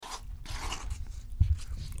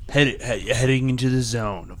Heading into the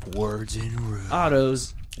zone of words and rules.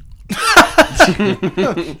 Autos.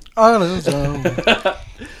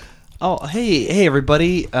 Oh, hey,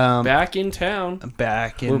 everybody. Back in town. We're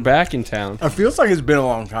back in town. It feels like it's been a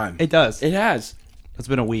long time. It does. It has. It's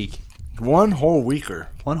been a week. One whole weeker.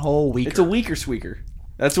 One whole week. It's a weaker squeaker.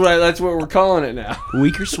 That's what we're calling it now.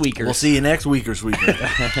 Weaker squeaker. We'll see you next weeker sweeker.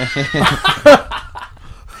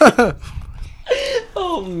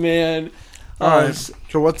 Oh man. All right.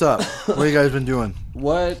 So what's up? What have you guys been doing?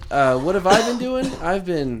 What have I been doing? I've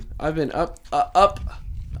been up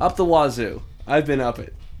the wazoo. I've been up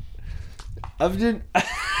it. I've been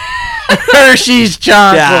Hershey's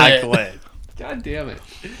chocolate. God damn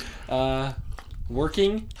it.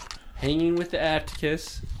 Working, hanging with the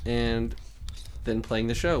Atticus, and then playing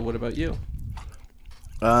the show. What about you?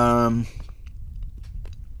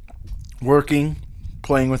 Working,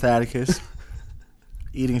 playing with Atticus,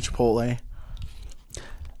 eating Chipotle,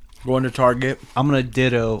 going to Target. I'm going to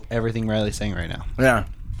ditto everything Riley's saying right now. Yeah.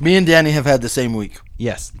 Me and Danny have had the same week.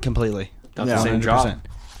 Yes, completely. Not Yeah. the same 100%. job.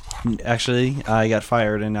 Actually, I got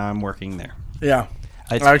fired and now I'm working there. Yeah.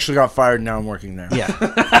 I actually got fired and now I'm working there. Yeah.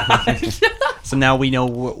 So now we know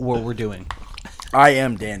what we're doing. I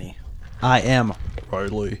am Danny. I am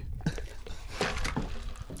Riley.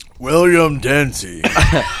 William Dempsey.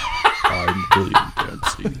 I'm William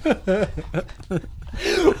Dempsey.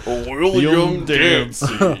 William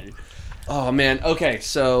Dempsey. Oh man. Okay,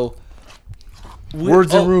 so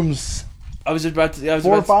Words and rooms. I was about to.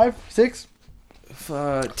 4 or 5? 6?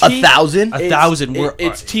 1,000. 1,000.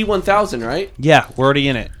 It's T1000, right? Yeah, we're already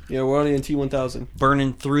in it. Yeah, we're already in T1000.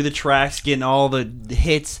 Burning through the tracks, getting all the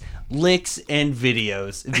hits, licks, and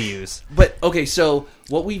views. But okay, so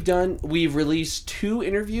what we've done, we've released 2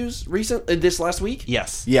 interviews this last week.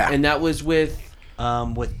 Yes. Yeah. And that was with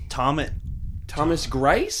Thomas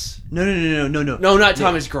Grice? No. No, not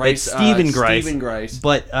Thomas Grice. It's Stephen Grice. Stephen Grice.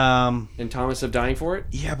 But And Thomas of Dying For It?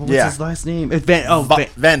 yeah, but what's his last name? It's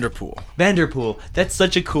Vanderpool. Vanderpool. That's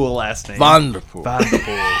such a cool last name. Vanderpool.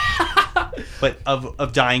 But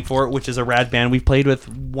of Dying For It, which is a rad band we played with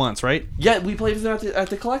once, right? Yeah, we played with them at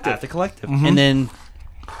the Collective. At the Collective. And then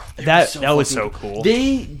that was so cool.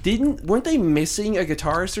 They weren't they missing a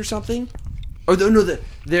guitarist or something? Or no,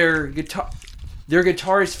 their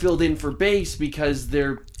guitarist filled in for bass because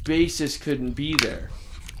their bassist couldn't be there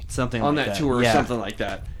Something on like that tour or yeah. something like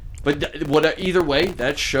that. But either way,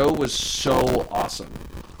 that show was so awesome.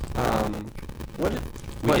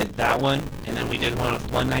 We did that one, and then we did one with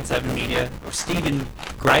 197 Media. Stephen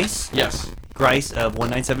Grice? Yes. Grice of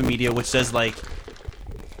 197 Media, which says, like,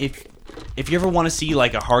 if you ever want to see,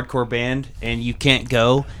 like, a hardcore band and you can't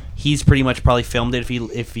go, he's pretty much probably filmed it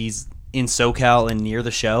if he's in SoCal and near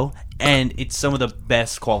the show, and it's some of the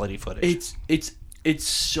best quality footage. It's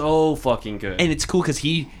so fucking good. And it's cool because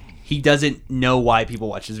he doesn't know why people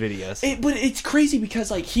watch his videos. But it's crazy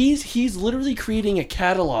because like he's literally creating a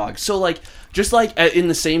catalog. So like just like in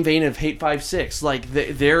the same vein of Hate5six, like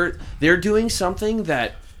they're doing something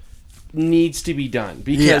that needs to be done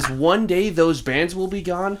because one day those bands will be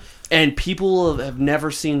gone and people have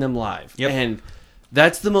never seen them live. Yep. And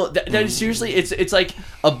that's the most. That is seriously, it's like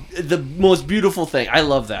the most beautiful thing. I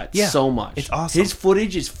love that so much. It's awesome. His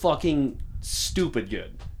footage is fucking stupid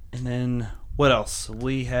good. And then what else?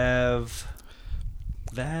 We have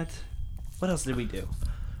that. What else did we do?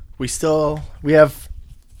 We have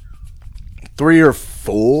 3 or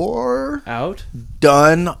 4 Out.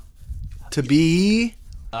 done to be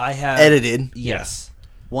I have edited. Yes.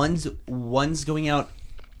 One's going out.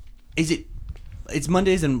 It's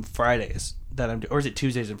Mondays and Fridays that I'm doing, or is it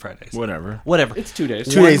Tuesdays and Fridays? Whatever. It's 2 days.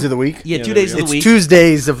 2 days of the week. Yeah, Yeah, 2 there days we of the It's week.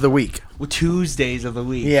 Tuesdays of the week. Well, Tuesdays of the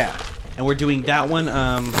week. Yeah. And we're doing that one.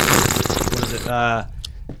 What is it? That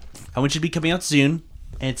one should be coming out soon.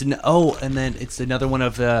 And it's and then it's another one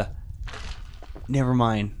of never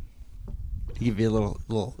mind. To give you a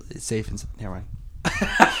little safe and never mind.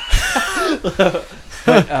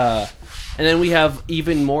 And then we have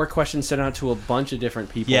even more questions sent out to a bunch of different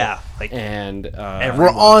people. Yeah, like and We're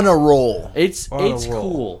on a roll. it's on a roll.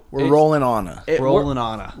 cool. We're rolling on a. Rolling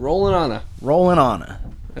on a. Rolling on a. Rolling on a.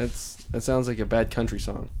 That sounds like a bad country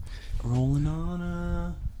song. Rolling on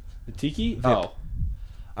a. The Tiki? Oh.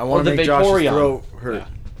 I want the to make Josh's Vaporeon. throat hurt. Yeah.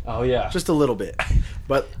 Oh yeah. Just a little bit.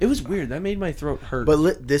 But It was weird. That made my throat hurt.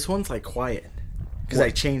 this one's like quiet. Because I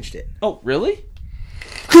changed it. oh, really?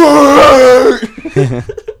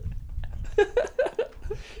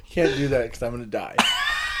 Can't do that because I'm going to die.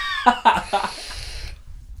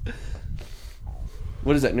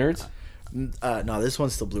 What is that, nerds? No, this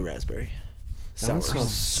one's still blue raspberry. That one Sour. smells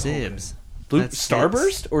Sibs. Blue That's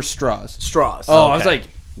Starburst or straws? Straws. Oh, I was like,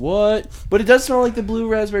 What? But it does smell like the blue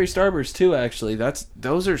raspberry Starburst too. Actually,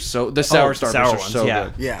 those are so the sour Starburst sour are ones, so yeah.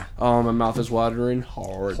 good. Yeah. Oh, my mouth is watering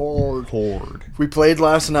hard. Horde. We played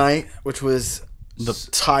last night, which was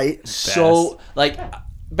tight. So like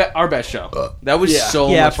our best show. That was Yeah. so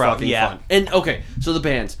Yeah, much probably, fucking yeah. fun. And okay, so the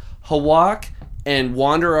bands Hawak and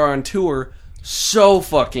Wander are on tour. So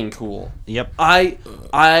fucking cool. Yep.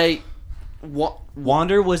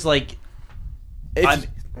 Wander was like,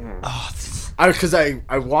 Because I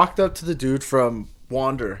walked up to the dude from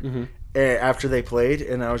Wander after they played,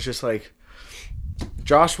 and I was just like,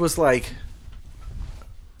 Josh was like,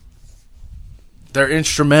 they're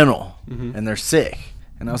instrumental and they're sick,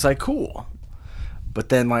 and I was like, cool. But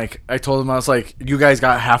then like I told him, I was like, you guys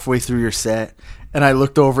got halfway through your set, and I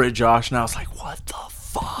looked over at Josh and I was like, what the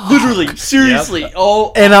fuck? literally, seriously. Yep.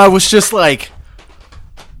 Oh, And I was just like,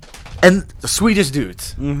 and the sweetest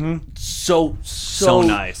dudes. so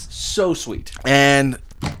nice. so sweet. And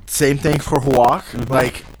same thing for Hawak.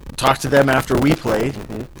 Like, talked to them after we played.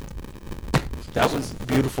 That was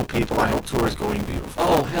beautiful people. I hope tour is going beautiful.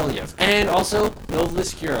 Oh hell yes! And also Nova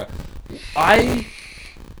Obscura. I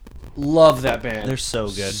love that band. They're so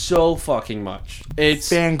good. so fucking much. It's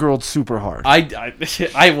Fangirled super hard. I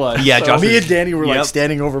was. Yeah, Josh Me and Danny were like Yep.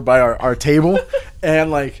 standing over by our table,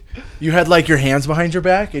 and like you had like your hands behind your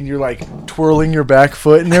back, and you're like twirling your back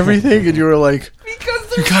foot and everything, and you were like,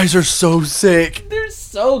 because "You guys are so sick." they're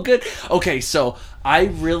so good. Okay, so I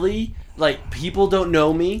really like people don't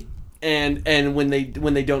know me, and when they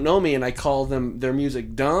don't know me, and I call them their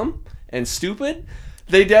music dumb and stupid.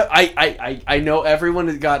 I know everyone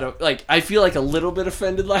has got like I feel like a little bit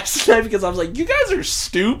offended last night because I was like, you guys are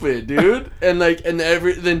stupid, dude, and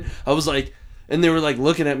then I was like, and they were like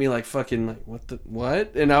looking at me like fucking like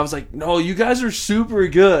what, and I was like, no, you guys are super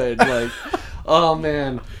good, like, oh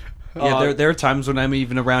man, Yeah, there are times when I'm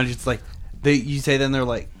even around you. It's like you say, then they're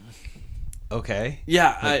like, okay,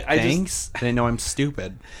 yeah, like, I just thanks. They know I'm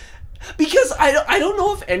stupid. because I don't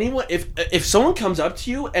know if anyone if someone comes up to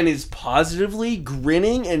you and is positively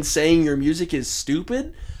grinning and saying your music is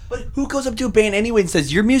stupid. But who goes up to a band anyway and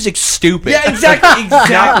says your music's stupid? Yeah, exactly.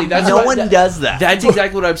 That's No what- one does that. That's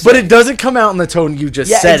exactly what I'm saying. But it doesn't come out in the tone you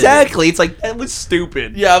just Yeah, said. exactly. It's like that was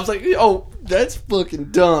stupid. Yeah, I was like, oh, that's fucking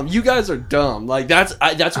dumb. You guys are dumb. Like that's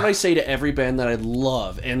what I say to every band that I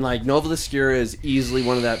love, and like Nova Obscura is easily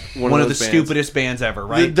one of the One of the stupidest bands ever,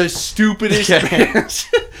 right? the stupidest bands.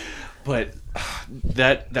 But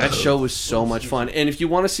that show was so much fun, and if you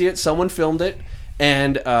want to see it, someone filmed it,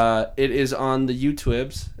 and it is on the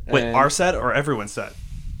YouTubes. Wait, and our set or everyone's set?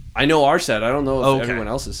 I know our set. I don't know if Okay. everyone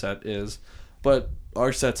else's set is, but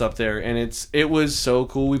our set's up there, and it was so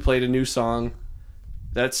cool. We played a new song.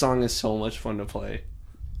 That song is so much fun to play.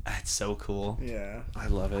 That's so cool. Yeah. I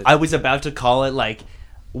love it. I was about to call it like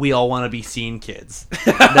we all want to be seen kids.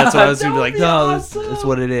 That's what I was going to be like. That No, would be that's awesome.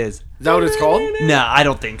 what it is. Is that what it's called? No, I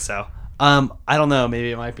don't think so. I don't know.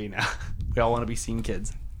 Maybe it might be now. We all want to be seen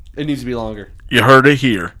kids. It needs to be longer. You heard it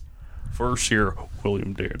here. First year,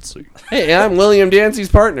 William Dancy. Hey, I'm William Dancy's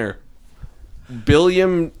partner.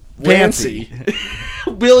 Billiam Dancy.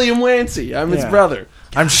 Wancy. William Wancy. I'm his Yeah. brother.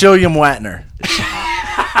 I'm Shilliam Watner.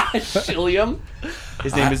 William.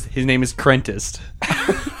 His name is Crentist.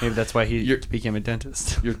 Maybe that's why he became a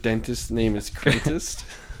dentist. Your dentist's name is Crentist?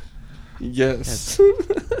 Yes.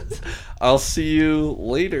 I'll see you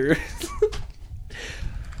later.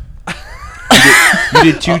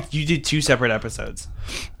 You did two separate episodes.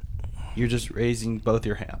 You're just raising both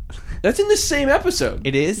your hand. That's in the same episode.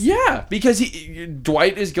 It is? Yeah, because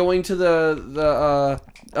Dwight is going to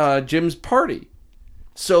the Jim's party.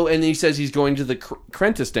 So, and he says he's going to the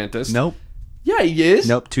Crentist dentist. Nope. Yeah, he is.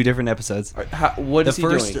 Nope. Two different episodes. What is he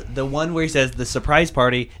doing? The one where he says the surprise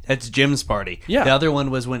party, that's Jim's party. Yeah. The other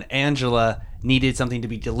one was when Angela needed something to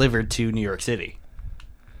be delivered to New York City.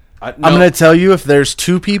 I'm going to tell you, if there's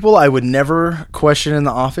two people I would never question in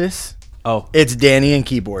the office, Oh. it's Danny and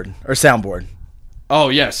keyboard or soundboard. Oh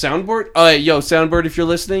yeah, soundboard. Yo, soundboard, if you're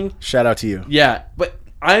listening, Shout out to you. yeah. But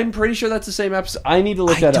I'm pretty sure that's the same episode. I need to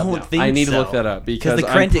look that up. don't now. think I need to so. look that up because the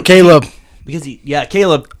Crentist, Caleb, because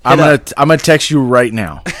Caleb. I'm hit gonna text you right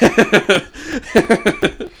now.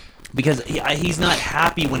 Because he's not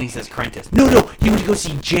happy when he says Crentist. No, he went to go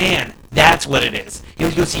see Jan. That's what it is. He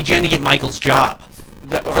went to go see Jan to get Michael's job.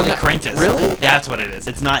 For the Crentist. Really? That's what it is.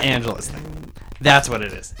 It's not Angela's thing. That's what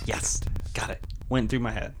it is. Yes. Got it. Went through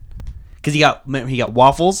my head. Because he got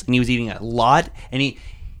waffles, and he was eating a lot, and he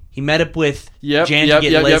met up with Jan to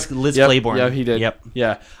get Liz Claiborne. Yeah, he did. Yep.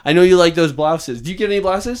 Yeah, I know you like those blouses. Do you get any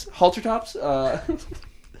blouses? Halter tops?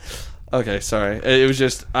 Okay, sorry. It was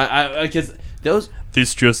just I because those.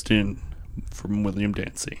 This just in from William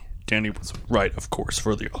Dancy. Danny was right, of course,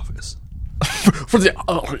 for The Office. For the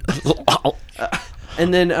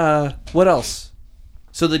And then what else?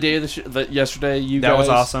 So the day of yesterday, you That guys, was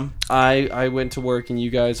awesome. I went to work and you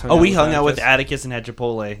guys hung Oh, out we with hung out with Atticus. Atticus and had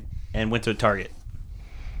Chipotle and went to a Target.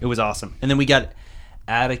 It was awesome. And then we got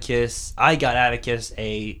Atticus. I got Atticus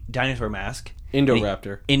a dinosaur mask.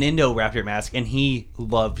 Indoraptor. An Indoraptor mask, and he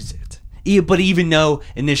loves it. But even though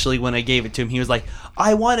initially when I gave it to him, he was like,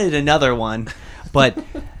 "I wanted another one," but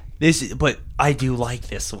I do like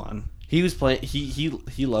this one. He was playing. He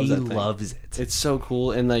loves He that thing. loves it. It's so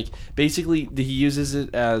cool, and like basically he uses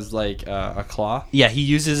it as like a claw. Yeah, he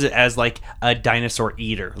uses it as like a dinosaur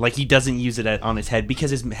eater. Like he doesn't use it on his head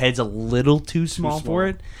because his head's a little too small for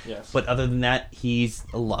it. Yes. But other than that, he's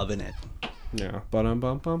loving it. Yeah. Bum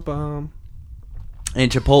bum bum bum. And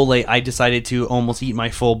Chipotle, I decided to almost eat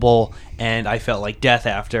my full bowl, and I felt like death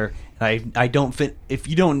after. I don't fit. If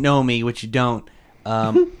you don't know me, which you don't,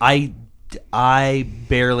 I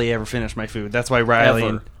barely ever finish my food. That's why Riley Ever.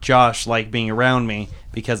 and Josh like being around me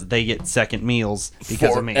because they get second meals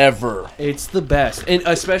because of me. forever. It's the best, and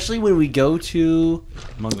especially when we go to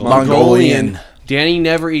Mongolian. Danny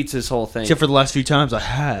never eats his whole thing, Except for the last few times I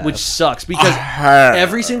have. which sucks because have.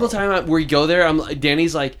 every single time we go there,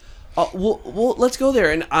 Danny's like, "Oh, well, let's go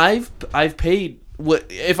there," and I've paid. What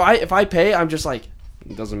if I pay? I'm just like,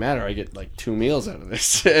 it doesn't matter. I get like 2 meals out of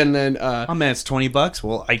this, and then oh man, it's $20.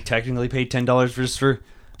 Well, I technically paid $10 just for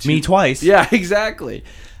me twice. yeah, exactly.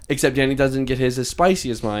 Except Danny doesn't get his as spicy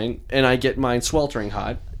as mine, and I get mine sweltering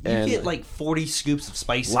hot. You And get like 40 scoops of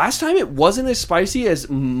spicy. last time it wasn't as spicy as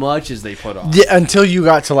much as they put on. Yeah, until you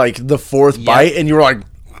got to like the fourth bite, and you were like,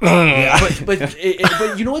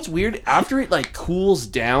 But you know what's weird? After it like cools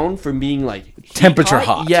down from being like heat Temperature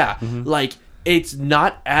hot. yeah, like it's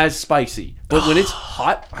not as spicy. But when it's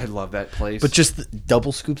hot, I love that place. but just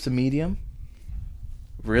double scoops of medium.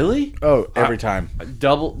 really, Oh, every time.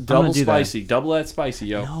 double do that. spicy, double that spicy,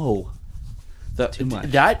 yo. No. Too much.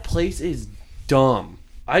 That place is dumb.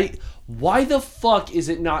 Why the fuck is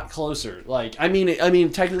it not closer? Like, I mean,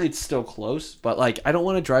 technically it's still close, but like, I don't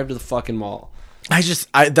want to drive to the fucking mall. I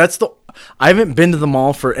haven't been to the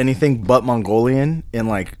mall for anything but Mongolian in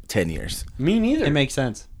like 10 years Me neither. It makes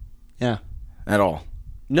sense. Yeah. at all.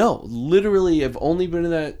 No, literally, I've only been to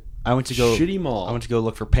that I went to go shitty mall. I went to go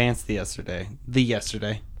look for pants yesterday.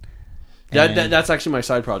 And That's actually my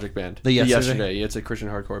side project band. The Yesterday? Yeah, it's a Christian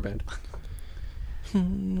hardcore band.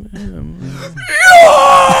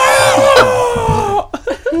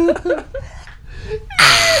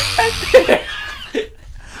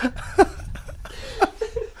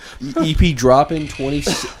 EP dropping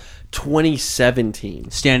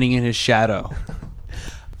 2017. standing in his shadow.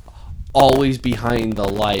 Always behind the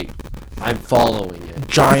light. I'm following it.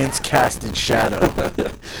 Giants cast in shadow.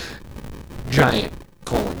 Giant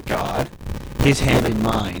God. His hand in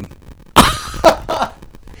mine.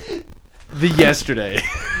 The Yesterday.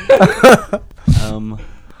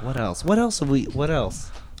 What else? What else? I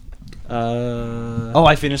Oh,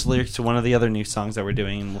 I finished lyrics to one of the other new songs that we're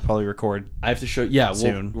doing, and we'll probably record. have to show. Yeah,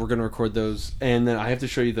 Soon. we're gonna record those, and then I have to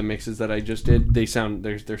show you the mixes that I just did. They're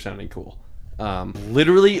sounding cool.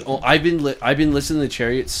 Literally, I've been listening to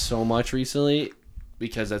Chariot so much recently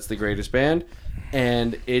because that's the greatest band,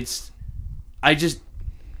 and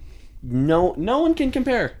no one can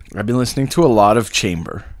compare. I've been listening to a lot of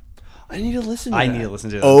Chamber. I need to listen. To I that. need to listen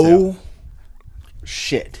to that too. Oh,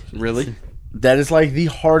 shit. Really? That is like the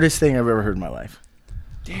hardest thing I've ever heard in my life.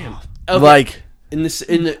 Damn. Like, in I'm like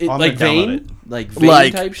gonna download vein, it. like vein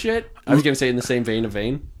Like- type shit. I was gonna say in the same vein of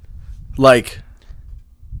vein.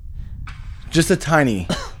 just a tiny.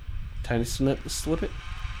 Tiny slip it.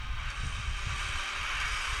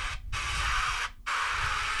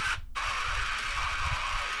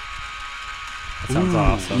 That sounds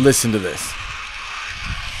awesome. Listen to this.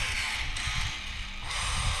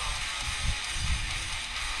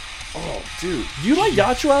 Oh, dude, you like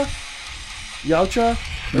Yachua? Yachua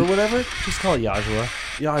or whatever? Just call it Yajua.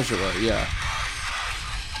 Yachua, yeah.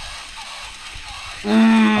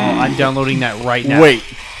 Oh, I'm downloading that right now. Wait.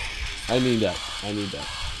 I need that.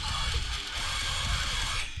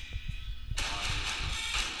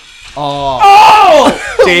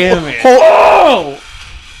 Oh, damn it! Oh!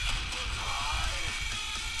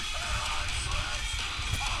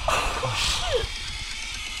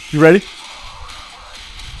 You ready?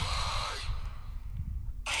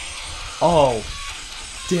 Oh,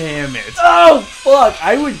 damn it! Oh fuck!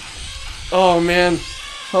 Oh man.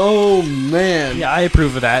 Oh man. Yeah, I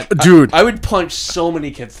approve of that. Dude, I would punch so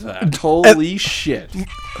many kids to that. Holy shit.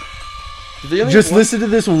 just listen to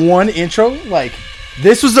this one intro. Like,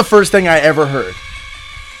 this was the first thing I ever heard.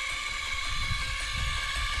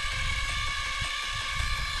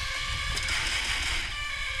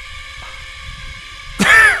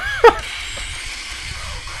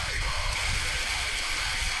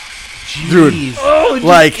 Dude, Jeez. Oh, just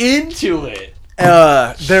Like- into it.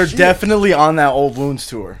 they're definitely on that Old Wounds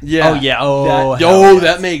tour. Yeah. Oh, yeah. Oh, that, hell yes.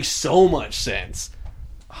 that makes so much sense.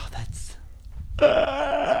 Oh, that's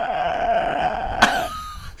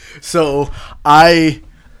So I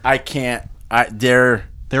can't. They're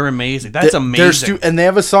they're amazing. That's they're amazing. and they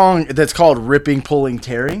have a song that's called "Ripping, Pulling,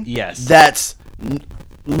 Tearing." Yes. That's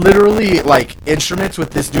literally like instruments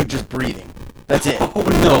with this dude just breathing. That's it. Oh,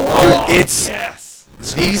 no. Dude, it's Yes.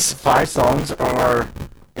 these 5 songs are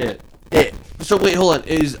It. it. So wait, hold on.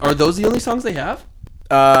 Are those the only songs they have?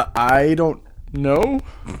 I don't know.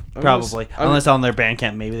 Probably. Unless on their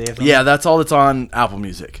Bandcamp, maybe they have something. Yeah, that's all that's on Apple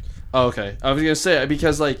Music. Oh, okay. I was gonna say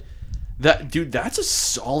because like that dude, that's a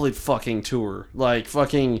solid fucking tour. Like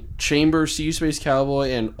fucking Chamber, See You Space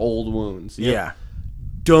Cowboy, and Old Wounds. Yeah,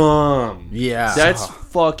 Dumb. yeah. That's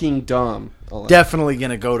fucking dumb. definitely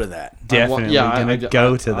gonna go to that. Definitely gonna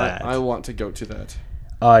go to that. I want to go to that.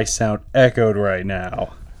 I sound echoed right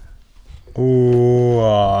now. Ooh.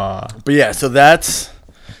 But yeah, so that's.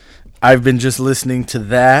 I've been just listening to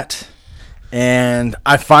that, and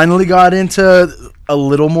I finally got into a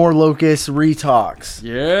little more Locust Retalks.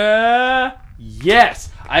 Yeah. Yes.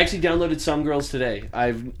 I actually downloaded Some Girls today.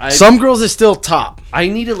 Some Girls is still top. I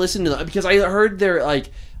need to listen to that because I heard they're like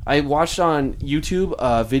I watched on YouTube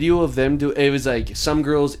a video of them do it was like Some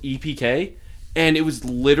Girls EPK and it was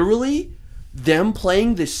literally them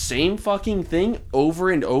playing the same fucking thing over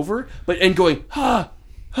and over and going ha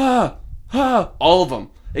ha ha all of them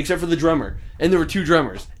except for the drummer and there were 2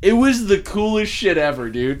 drummers. It was the coolest shit ever,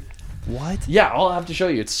 dude. What? Yeah, I'll have to show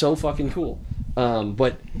you. It's so fucking cool.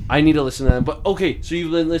 But I need to listen to them. But okay, so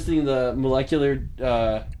you've been listening to the Molecular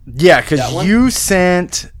Yeah, That because one? you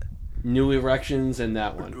sent New Erections and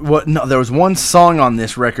that one. what? No, there was one song on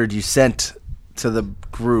this record you sent to the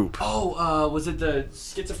group. Oh, was it the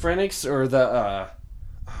Schizophrenics or the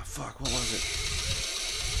fuck, what was it?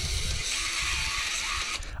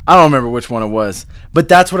 I don't remember which one it was, but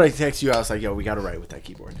that's what I texted you. I was like, "Yo, we got to write with that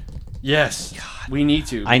keyboard." Yes. We need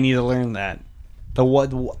to. I need to learn that.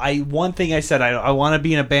 One thing I said, I want to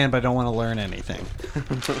be in a band, but I don't want to learn anything.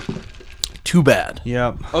 Too bad.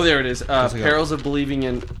 Yep. Oh, there it is. we go. Perils of Believing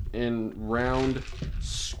in Round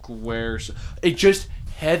Squares. It just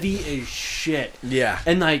heavy as shit. Yeah.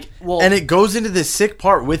 And like, well, And it goes into this sick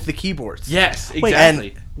part with the keyboards. yes, Wait,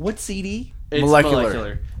 exactly. What CD? It's Molecular.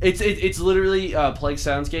 molecular. It's literally Plague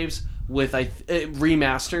Soundscapes with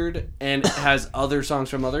remastered and it has other songs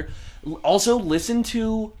from other. Also, listen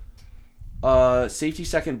to Safety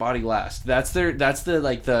Second, Body Last. That's their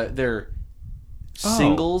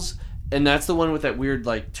singles, and that's the one with that weird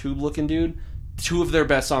like tube looking dude. 2 of their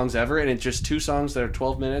best songs ever, and it's just 2 songs that are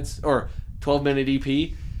 12 minutes or 12-minute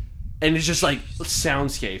EP, and it's just like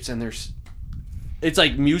soundscapes, and there's. It's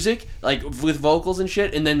like music, like with vocals and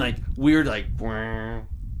shit, and then like weird like.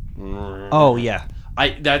 Oh yeah.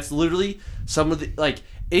 That's literally some of the like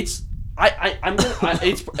it's.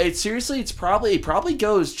 It's seriously. It probably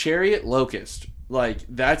goes Chariot Locust. Like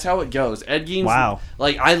that's how it goes. Ed Gein's Wow.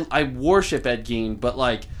 Like I worship Ed Gein, but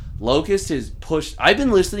like Locust is pushed. I've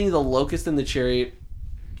been listening to the Locust and the Chariot.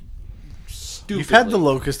 Stupidly. You've had the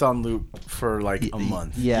Locust on loop for like a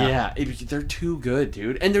month. Yeah. They're too good,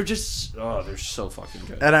 dude, and they're just they're so fucking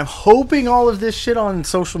good. And I'm hoping all of this shit on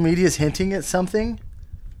social media is hinting at something.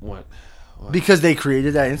 What? Because they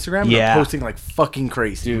created that Instagram and Yeah. they're posting like fucking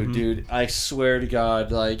crazy. Dude, I swear to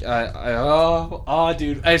God, like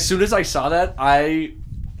dude. As soon as I saw that, I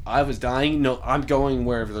was dying. No, I'm going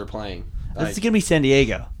wherever they're playing. This is gonna be San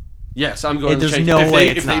Diego. Yes, I'm going. There's to Che. no if way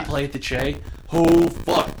they, it's if not. they play at the Che. Oh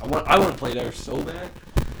fuck! I want to play there so bad,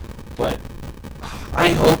 but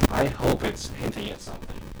I hope it's hinting at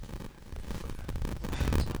something.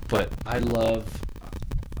 But I love.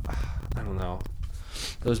 I don't know.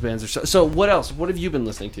 Those bands are so. What else? What have you been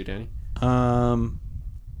listening to, Danny?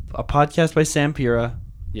 A podcast by Sam Pira,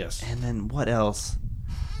 Yes. and then what else?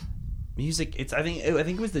 Music. I think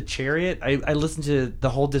it was the Chariot. I listened to the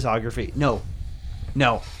whole discography. No.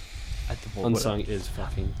 Unsung is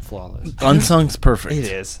fucking flawless. Unsung's perfect. It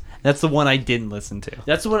is. That's the one I didn't listen to.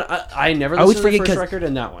 That's the one I never I always listened to the forget first 'cause- record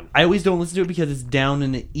and that one. I always don't listen to it because it's down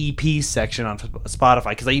in the EP section on Spotify.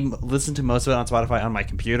 Because I listen to most of it on Spotify on my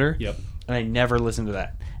computer. Yep. And I never listen to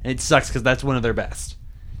that, and it sucks because that's one of their best.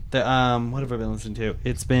 What have I been listening to?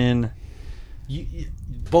 It's been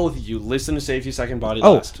Both of you listen to Safety Second, Body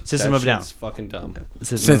Oh, Last. System of a Down. It's fucking dumb.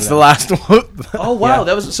 Since the last one. Oh wow, Yeah.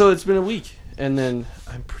 that was so. It's been a week, and then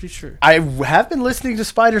I'm pretty sure. I have been listening to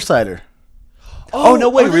Spider Cider. Oh, no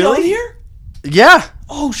way, are they really? on here? Yeah.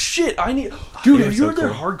 Oh shit! I need, dude. They're Have you so heard their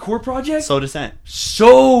cool. hardcore project? Slow Descent.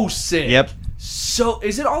 So sick. Yep. So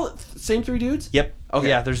is it all same three dudes? Yep. Okay.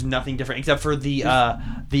 Yeah, there's nothing different except for the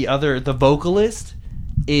vocalist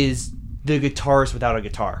is the guitarist without a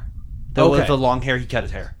guitar. With the long hair, he cut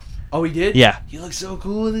his hair. Oh, he did? Yeah. He looks so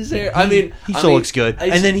cool with his hair. He still looks good.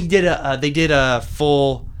 And then he did they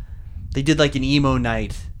did like an emo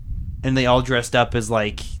night, and they all dressed up as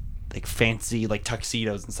like fancy like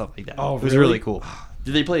tuxedos and stuff like that. Oh, it was really cool.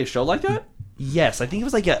 Did they play a show like that? Yes, I think it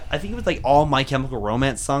was like all My Chemical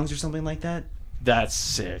Romance songs or something like that. That's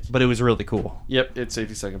sick. But it was really cool. Yep, it's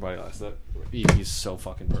Safety Second Body Last. That he's so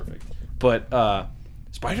fucking perfect. But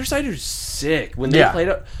Spider Cider's sick. When they played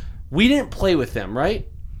it, we didn't play with them, right?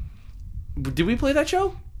 Did we play that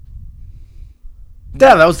show?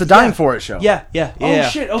 Yeah, that was the Dying For It show. Yeah. Oh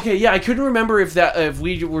shit. Okay, yeah. I couldn't remember if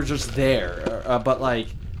we were just there, but like,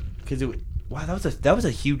 because that was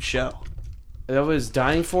a huge show. That was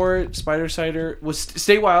Dying For It. Spider Cider was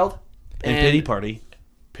Stay Wild and Pity Party.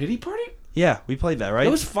 Pity Party? Yeah, we played that, right?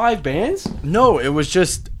 That was 5 bands. No, it was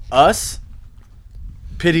just us.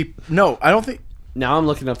 No, I don't think. Now I'm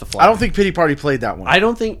looking up the flyer. I don't think Pity Party played that one. I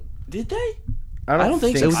don't think. Did they? I don't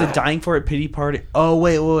think so. It was a Dying For It Pity Party. Oh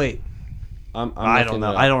wait. I don't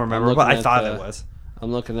know. I don't remember, but I thought it was.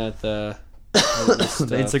 I'm looking at the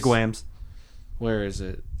Instagrams. Where is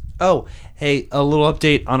it? Oh, hey, a little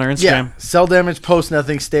update on our Instagram. Yeah, Cell Damage, Post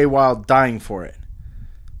Nothing, Stay Wild, Dying For It.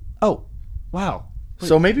 Oh, wow.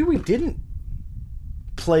 So maybe we didn't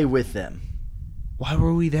play with them. Why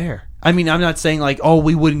were we there? I mean, I'm not saying like, oh,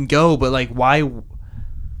 we wouldn't go, but like, why?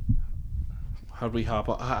 How'd we hop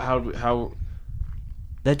on? How?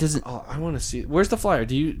 That doesn't. Oh, I want to see. Where's the flyer?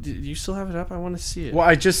 Do you still have it up? I want to see it. Well,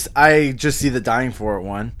 I just see the Dying For It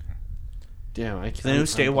one. Damn, I can't. I know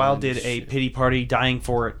Stay Wild did a Pity Party Dying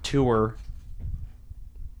For It tour.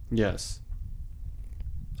 Yes.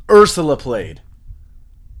 Ursula played.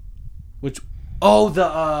 Which? Oh,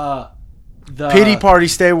 the Pity Party,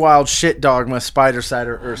 Stay Wild, Shit Dogma, Spider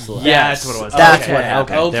Cider, Ursula. Yeah, that's what it was. That's okay, what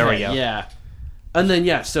happened. Okay, there we go. Yeah. And then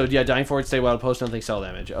Dying For It, Stay Wild, Post Nothing, Cell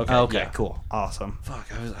Damage. Okay, cool, awesome. Fuck,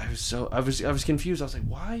 I was confused. I was like,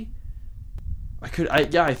 why?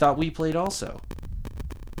 I thought we played also.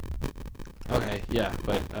 Okay, yeah,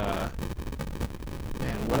 but man,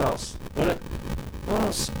 what else? What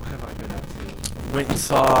else? What have I been up to? Went and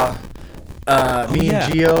saw me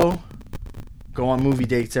and Gio go on movie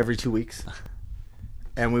dates every 2 weeks,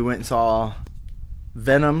 and we went and saw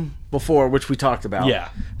Venom before, which we talked about. Yeah.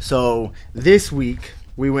 So this week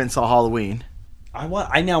we went and saw Halloween.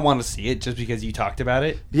 I now want to see it just because you talked about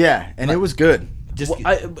it. Yeah, and it was good. Just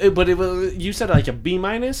But it was, you said like a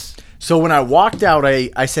B-. So when I walked out,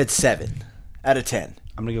 I said 7 out of 10.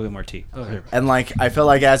 I'm gonna go get more tea. Okay. And like I felt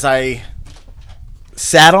like as I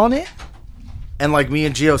sat on it, and like me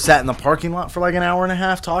and Gio sat in the parking lot for like an hour and a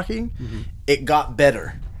half talking, it got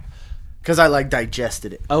better because I like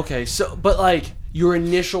digested it. Okay, so but like your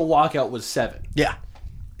initial walkout was 7. Yeah,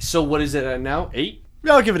 So what is it at now? 8?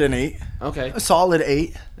 yeah, I'll give it an 8, Okay, a solid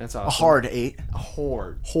 8, that's awesome. a hard 8, A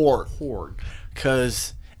horde. horde.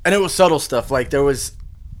 Because and it was subtle stuff. Like there was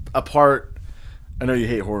a part. I know you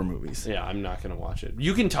hate horror movies. Yeah, I'm not gonna watch it.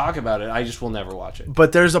 You can talk about it. I just will never watch it.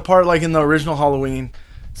 But there's a part like in the original Halloween,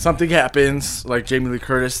 something happens, like Jamie Lee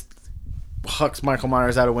Curtis hucks Michael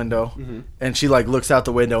Myers out a window, and she like looks out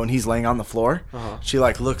the window and he's laying on the floor. She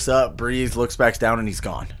like looks up, breathes, looks back down, and he's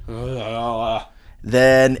gone.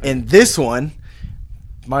 Then in this one,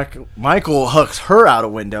 Michael hucks her out a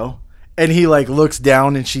window, and he like looks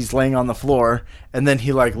down and she's laying on the floor, and then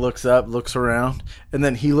he like looks up, looks around, and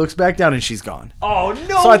then he looks back down and she's gone. Oh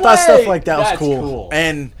no! So I thought stuff like that That's was cool.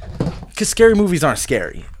 And because scary movies aren't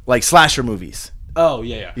scary, like slasher movies. Oh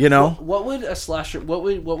yeah. You know? What would a slasher? What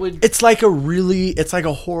would? It's like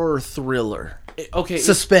a horror thriller. Okay.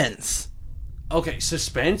 Suspense. Okay,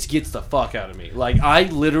 suspense gets the fuck out of me. Like, I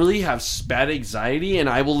literally have bad anxiety, and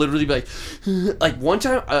I will literally be like one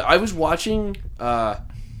time I was watching. I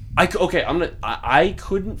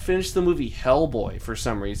couldn't finish the movie Hellboy for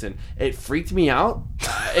some reason. It freaked me out.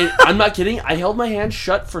 I'm not kidding. I held my hand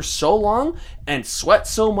shut for so long and sweat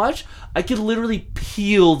so much I could literally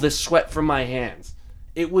peel the sweat from my hands.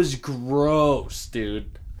 It was gross,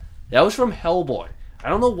 dude. That was from Hellboy. I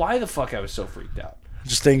don't know why the fuck I was so freaked out.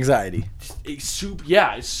 Just anxiety.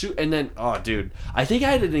 And then, oh, dude, I think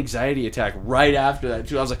I had an anxiety attack right after that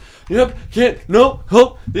too. I was like, "Yep, can't, no,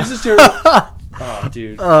 hope, this is terrible." Oh,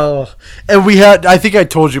 dude. Oh, and we had. I think I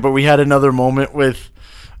told you, but we had another moment with,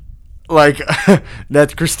 like,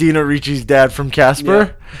 that's Christina Ricci's dad from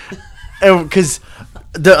Casper, and because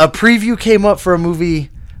a preview came up for a movie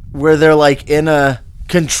where they're like in a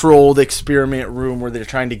controlled experiment room where they're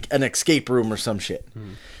trying to an escape room or some shit,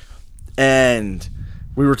 and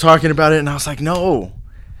we were talking about it, and I was like, no,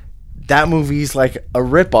 that movie's like a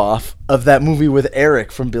ripoff of that movie with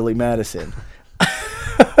Eric from Billy Madison.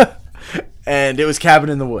 And it was Cabin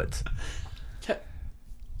in the Woods.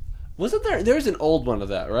 Wasn't there? There's an old one of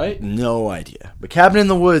that, right? No idea. But Cabin in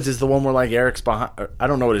the Woods is the one where like Eric's behind. I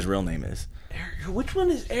don't know what his real name is. Which one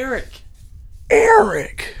is Eric?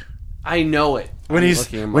 Eric. I know it. When I'm he's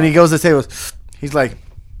looking him when up. he goes to table, he's like,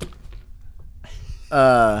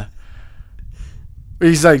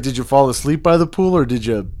 he's like, did you fall asleep by the pool or did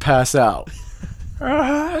you pass out?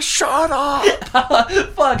 Shut up.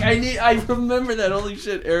 Fuck! I remember that. Holy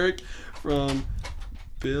shit, Eric from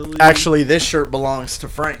Billy. Actually, this shirt belongs to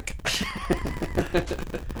Frank.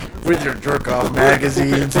 With your jerk off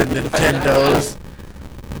magazines and Nintendos.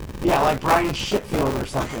 Yeah, like Brian Shitfield or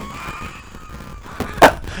something.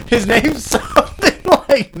 His name's something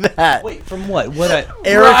like that. Wait, from what? What?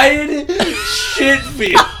 Eric, Brian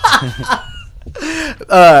Shitfield.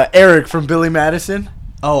 Eric from Billy Madison.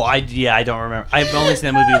 Oh, I don't remember. I've only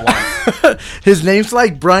seen that movie once. His name's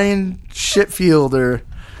like Brian Shitfield or.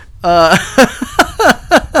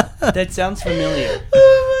 That sounds familiar.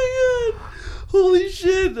 Oh my god! Holy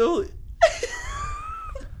shit! Holy...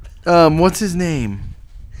 What's his name?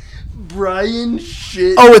 Brian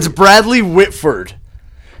Shit. Oh, it's Bradley Whitford.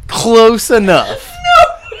 Close enough.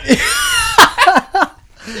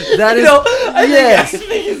 That is I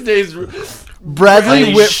think his name's Bradley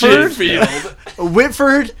Brian Whitford. Shitfield.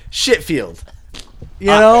 Whitford Shitfield. You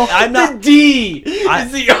know, I'm The not. D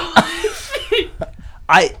is the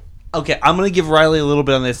Okay, I'm gonna give Riley a little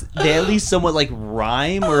bit on this. They at least somewhat like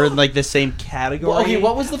rhyme or in like the same category. Well, okay,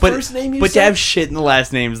 what was the first name you But said? to have shit in the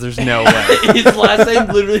last names, there's no way. His last name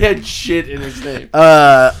literally had shit in his name.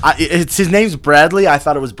 it's his name's Bradley. I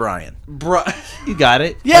thought it was Brian. You got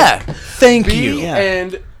it. Yeah, thank you. Yeah.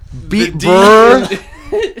 And B- the D Burr.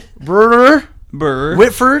 is- Burr, Burr.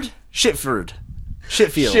 Whitford, Shitford,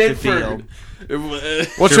 Shitfield.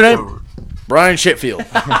 Shitford. What's your name? Brian Shitfield.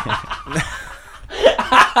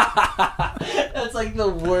 That's like the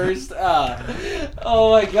worst.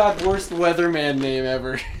 Oh my god, worst weatherman name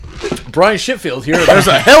ever. Brian Shitfield here. There's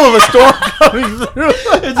a hell of a storm coming through.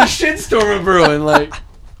 It's a shitstorm of brewing. Like,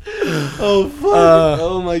 oh fuck!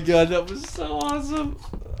 Oh my god, that was so awesome.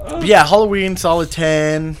 Yeah, Halloween, solid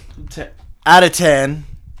 10 Te- out of 10.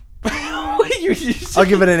 you I'll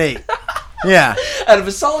give it an 8. Yeah. Out of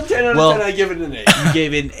a solid 10 out of Well- 10, I give it an 8. You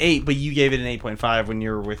gave it an 8, but you gave it an 8.5 when you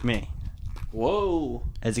were with me. Whoa,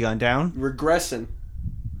 Has it gone down? regressing.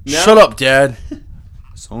 Shut up, Dad.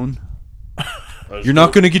 Son. You're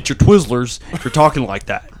not going to get your Twizzlers if you're talking like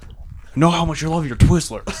that. I know how much you love your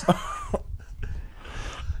Twizzlers.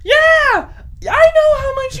 Yeah, I know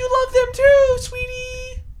how much you love them too,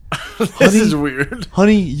 sweetie. This is weird.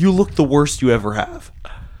 Honey, you look the worst you ever have.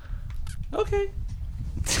 Okay.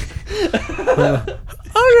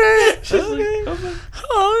 Okay. She's like, okay. Okay.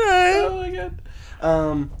 Oh my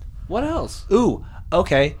god. What else? Ooh,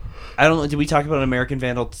 okay. I don't know. Did we talk about American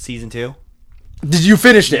Vandal season 2? Did you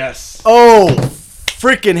finish it? Yes. Oh,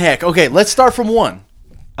 freaking heck. Okay, let's start from 1.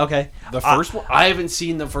 Okay. The first one? I haven't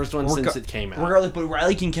seen the first one since it came out. Regardless, but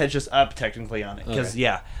Riley can catch us up technically on it. Because, Okay.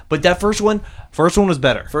 yeah. But that first one was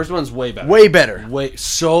better. First one's way better. Way better. Way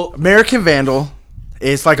so. American Vandal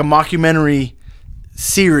is like a mockumentary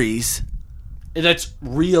series That's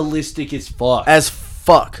realistic as fuck. as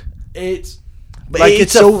fuck. It's But Like,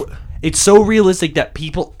 it's so realistic that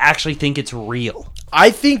people actually think it's real. I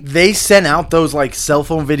think they sent out those like cell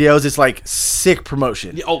phone videos. It's like sick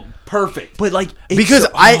promotion. perfect. But like it's Because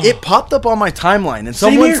so- it popped up on my timeline and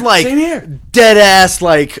someone's here, like same here. dead ass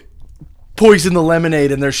like poison the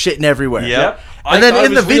lemonade and they're shitting everywhere. Yep. I And then thought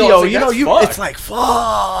in it the was real. I video, was you like, know, that's it's fuck. like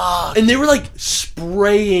fuck. And they were like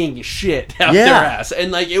spraying shit out Yeah. their ass,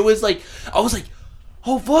 and like it was like I was like,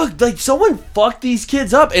 oh fuck, like someone fucked these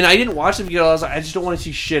kids up, and I didn't watch the video. I was like, I just don't want to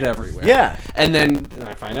see shit everywhere. Yeah. And then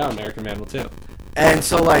I find out American Vandal too. And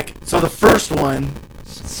so the first one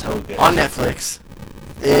So good. on Netflix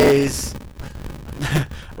is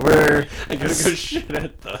where I gotta go shit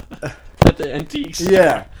at the antiques.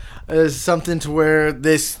 yeah, is something to where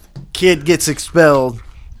this kid gets expelled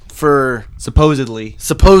for supposedly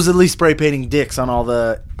supposedly spray painting dicks on all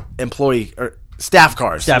the employee or staff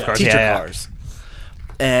cars, Staff cars, teacher yeah. cars,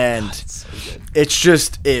 and it's so good. it's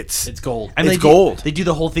just It's gold. And It's they gold. They do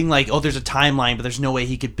the whole thing like, oh, there's a timeline, but there's no way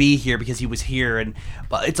he could be here because he was here, and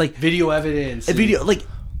but it's like Video evidence. a video like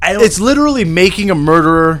I don't. it's literally making a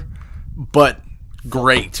murderer, but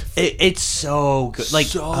great. It's so good. Like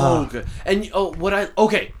so good. And what I And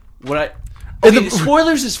okay, the-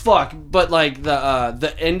 spoilers as fuck, but like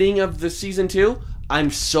the ending of the season 2, I'm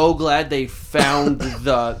so glad they found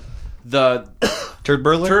the turd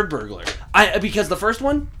burglar. turd burglar. Because the first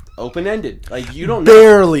one, open ended. Like you don't know.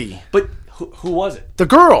 Barely. But who was it? The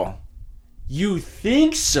girl. You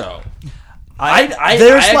think so? There's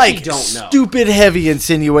I like don't know. stupid heavy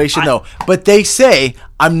insinuation though. But they say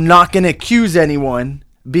I'm not gonna accuse anyone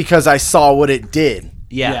because I saw what it did.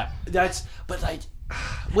 Yeah. That's but like.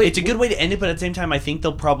 Wait, it's a good way to end it, but at the same time, I think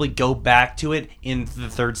they'll probably go back to it in the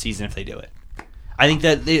third season if they do it. I think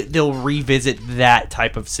that they'll revisit that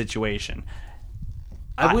type of situation.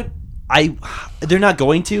 They're not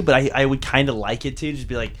going to, but I would kind of like it to just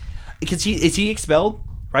be like, because is he expelled,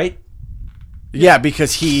 right? Yeah,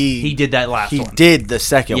 because he did that last he one. did the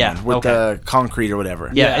second Yeah, one with okay. the concrete or whatever.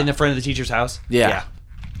 Yeah, in the front of the teacher's house. Yeah.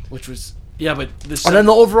 Which was but the And then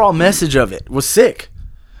the overall message of it was sick.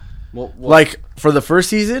 well, Like for the first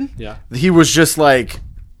season, Yeah. he was just like,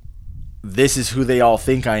 "This is who they all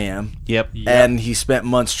think I am," Yep. and he spent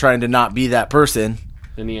months trying to not be that person,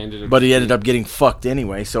 then he ended up. but he ended up getting fucked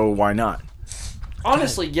anyway. So why not?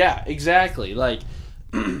 honestly, yeah, exactly. Like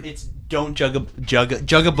It's don't jug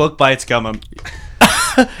a book by its gum.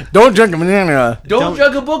 Don't drink a banana. don't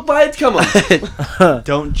judge a book by its cover.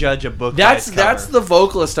 Don't judge a book. That's by its cover. the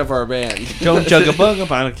vocalist of our band. Don't jug a book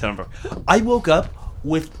by its cover. I woke up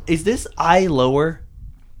with. Is this eye lower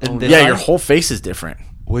than this? Yeah, eye? your whole face is different.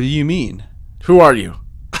 What do you mean, Who are you?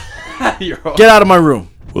 You're Get out of my room.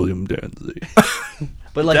 William Danzig?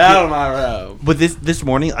 But like, down my row. but this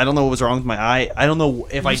morning, I don't know what was wrong with my eye. I don't know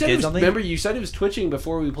if I You said it did was- something. Remember, you said it was twitching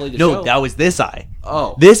before we played the show. No, that was this eye.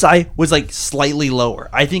 Oh, This eye was like slightly lower.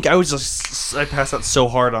 I think I was just I passed out so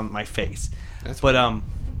hard on my face. But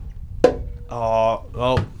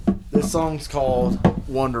This song's called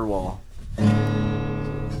Wonderwall.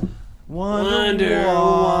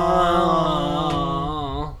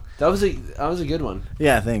 Wonderwall. That was a good one.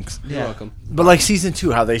 Yeah, thanks. You're welcome. But like season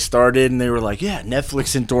 2, how they started and they were like, yeah,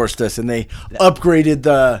 Netflix endorsed us and they upgraded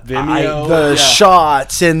the Vimeo,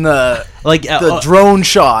 shots and the like drone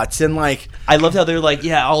shots and like I loved how they're like,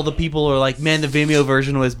 yeah, all the people are like, man, the Vimeo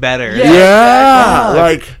version was better. yeah,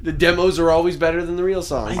 like The demos are always better than the real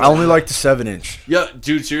songs. I only like the 7-inch. Yeah,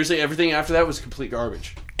 dude, seriously, everything after that was complete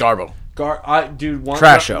garbage. Garbo. Trash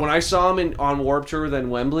Trash show. When I saw him on Warped Tour,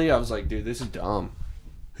 then Wembley, I was like, dude, this is dumb.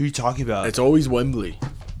 Who are you talking about? It's always Wembley.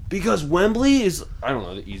 Because Wembley is, I don't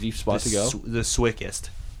know, the easy spot to go. The swickest.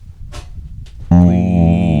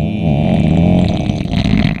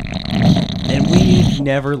 And we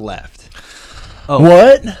never left. Oh,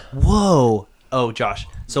 What? whoa. Oh, Josh.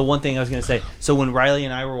 So one thing I was going to say. So when Riley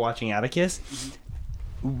and I were watching Atticus,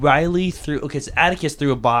 Riley threw... Okay, so Atticus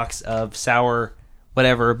threw a box of sour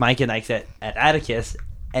whatever Mike and Ike's at Atticus,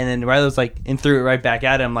 and then Riley was like... And threw it right back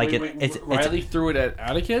at him. Like it's Riley threw it at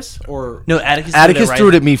Atticus? Or No, Atticus Threw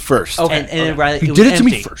it at me first. Okay. And then Riley... He it was did it to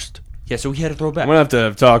me empty. first. Yeah, so we had to throw it back. I'm going to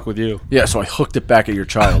have to talk with you. Yeah, so I hooked it back at your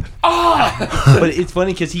child. But it's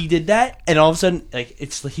funny because he did that, and all of a sudden, like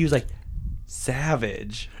he was like,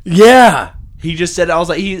 savage. Yeah. He just said, I was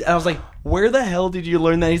like, where the hell did you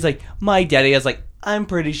learn that? He's like, my daddy. I was like, I'm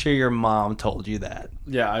pretty sure your mom told you that.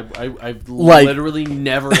 Yeah, I've Like- literally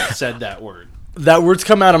never said that word. That word's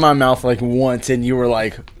come out of my mouth like once and you were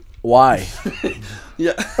like, why?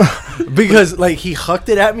 Yeah. Because like he hucked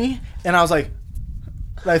it at me and I was like,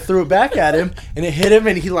 I threw it back at him and it hit him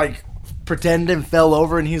and he like pretended and fell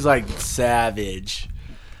over and he's like, savage.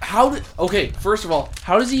 Okay, first of all,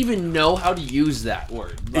 how does he even know how to use that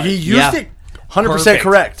word? Like, He used yeah. it 100% Perfect.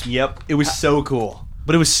 correct. Yep. It was so cool.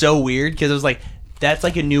 But it was so weird because it was like, that's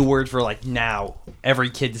like a new word for like now. Every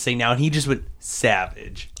kid to say now. And he just went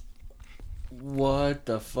savage. what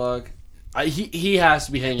the fuck? He has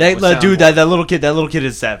to be hanging out That, with dude, Soundboy. that little kid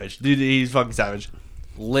is savage. Dude, he's fucking savage.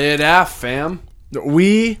 Lit af, fam.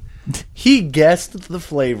 He guessed the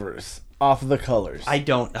flavors off of the colors. I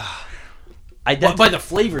don't. What, by the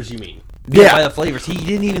flavors, you mean? Yeah, by the flavors. He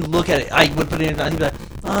didn't even look at it. I would put it in. I'd be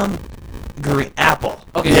like, green apple.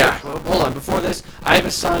 Okay, yeah. Hold on. Before this, I have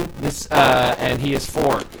a son. And he is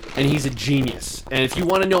 4, and he's a genius. And if you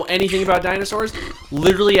want to know anything about dinosaurs,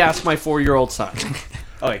 literally ask my 4-year-old son.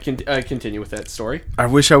 Okay, continue with that story. I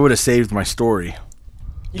wish I would have saved my story.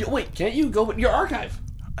 Wait, can't you go with your archive?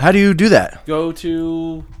 How do you do that? Go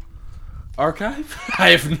to archive? I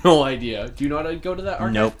have no idea. Do you know how to go to that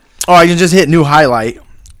archive? Nope. Oh, I can just hit new highlight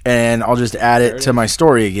and I'll just add it to my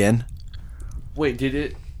story again. Wait, did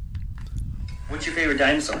it? What's your favorite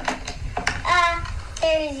dinosaur?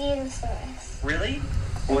 Therizinosaurus. Really?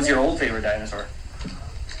 What was your old favorite dinosaur?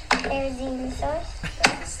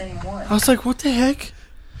 Therizinosaurus. The same one. I was like, what the heck?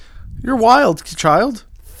 You're wild, child.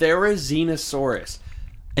 Therizinosaurus.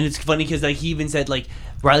 And it's funny because like he even said like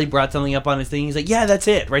Riley brought something up on his thing. He's like, yeah, that's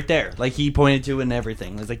it right there. Like he pointed to it and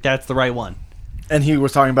everything. I was like, that's the right one. And he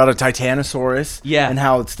was talking about a Titanosaurus. Yeah. And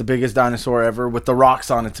how it's the biggest dinosaur ever with the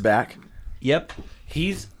rocks on its back. Yep.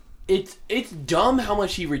 It's dumb how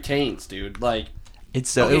much he retains, dude. Like, It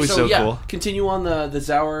was so cool. Continue on the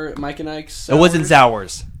Zauer, Mike and Ike's. It wasn't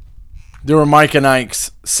Zowers. There were Mike and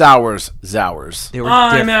Ike's Sours Zowers. They were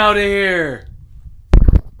I'm different. out of here.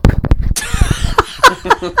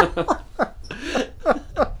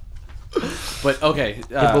 But okay,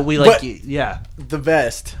 But we But- yeah. The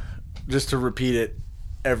best, just to repeat it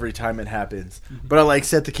every time it happens. But I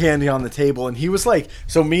set the candy on the table, and he was like,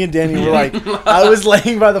 so me and Danny were I was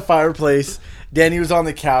laying by the fireplace. Danny was on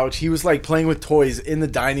the couch. He was playing with toys in the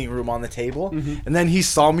dining room on the table. And then he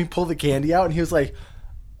saw me pull the candy out, and he was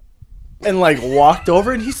and walked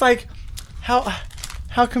over, and he's like, how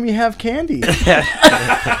come you have candy?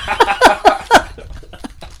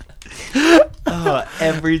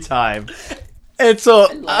 Every time. And so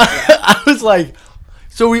I was like,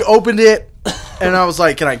 so we opened it, and I was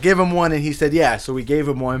like, can I give him one? And he said, yeah. So we gave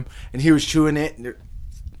him one, and he was chewing it. And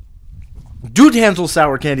dude handles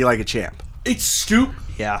sour candy like a champ. it's stupid.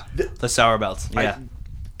 Yeah. The sour belts. Yeah.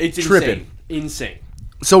 It's Tripping. insane.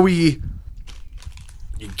 So we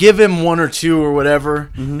give him one or two or whatever,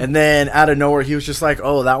 and then out of nowhere, he was just like,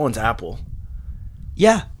 oh, that one's apple.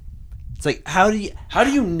 Yeah. It's like, how do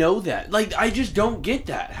you... know that? Like, I just don't get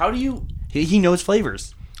that. How do you? He knows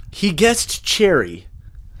flavors. He guessed cherry.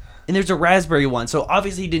 And there's a raspberry one. So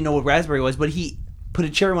obviously he didn't know what raspberry was, but he put a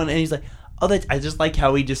cherry one, and he's like, oh, I just like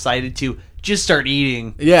how he decided to just start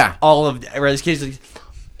eating Yeah. all of his kids.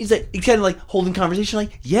 He's kind of holding conversation,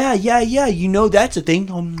 yeah, you know that's a thing.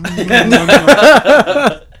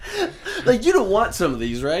 Like, you don't want some of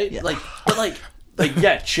these, right? Yeah.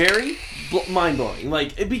 Yeah, cherry, mind blowing.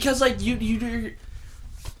 Because you,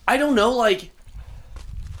 I don't know.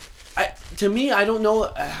 To me, I don't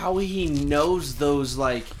know how he knows those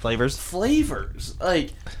Flavors.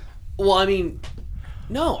 Well, I mean,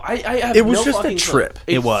 no, I have. It was no just a fucking trip. clue.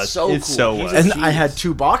 It was. So It cool. so He's was. a And genius. I had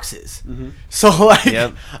 2 boxes. So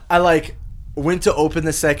Yep. I went to open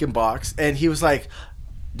the second box, and he was like,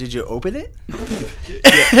 did you open it?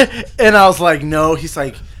 And I was like, no. He's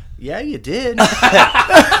like, yeah, you did.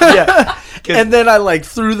 Yeah. And then I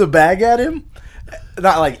threw the bag at him.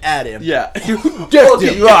 Not at him. Yeah. Just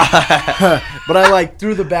him. But I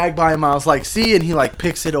threw the bag by him. I was like, see, and he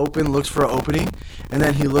picks it open, looks for an opening, and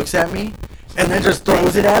then he looks at me, and then just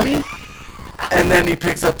throws it at me, and then he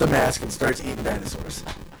picks up the mask and starts eating dinosaurs.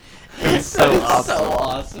 It's so awesome. So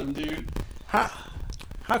awesome, dude. How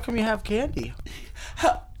come you have candy?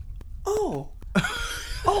 Oh,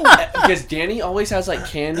 because Danny always has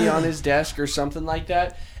candy on his desk or something like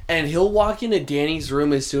that, and he'll walk into Danny's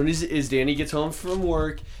room as soon as Danny gets home from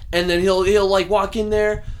work, and then he'll walk in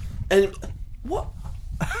there, and what,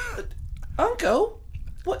 Uncle,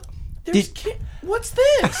 what? What's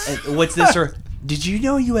this? What's this? Or did you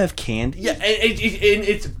know you have candy? Yeah,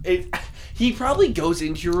 and he probably goes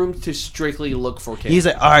into your room to strictly look for candy. He's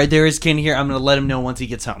like, all right, there is candy here. I'm gonna let him know once he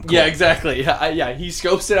gets home. Cool. Yeah, exactly. Yeah, he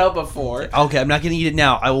scopes it out before. Okay, I'm not gonna eat it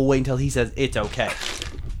now. I will wait until he says it's okay.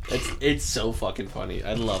 It's so fucking funny.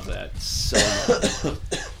 I love that so much.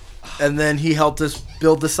 And then he helped us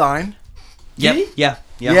build the sign. Yep. he? Yeah.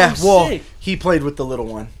 Yeah, Oh, well, sick. he played with the little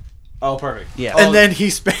one. Oh, perfect. Yeah. And then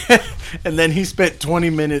he spent 20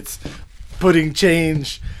 minutes putting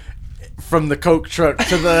change from the Coke truck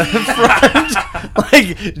to the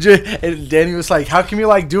front. And Danny was like, how come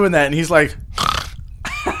you doing that? And he's like,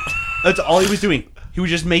 That's all he was doing. He was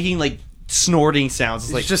just making snorting sounds.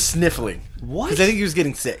 It's he's just sniffling. What? Because I think he was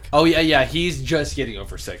getting sick. Oh yeah. He's just getting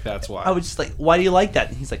over sick. That's why. I was just like, why do you like that?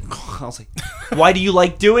 And he's like, I was like, why do you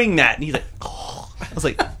like doing that? And he's like, I was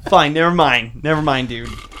like, fine, never mind, dude.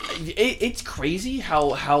 It's crazy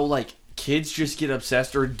how kids just get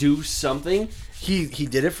obsessed or do something. He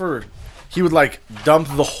did it for... He would dump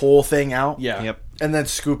the whole thing out. Yeah. Yep. And then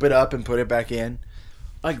scoop it up and put it back in.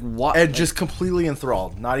 What? And just completely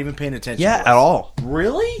enthralled. Not even paying attention Yeah, to us. at all.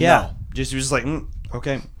 Really? Yeah. Just he was just like,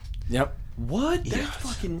 okay. Yep. What? That's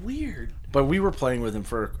fucking weird. But we were playing with him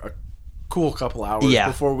for a cool couple hours Yeah.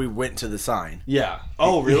 before we went to the sign. Yeah.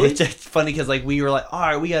 Oh, really? It's funny because we were like, all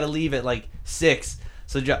right, we got to leave at 6.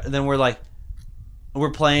 So then we're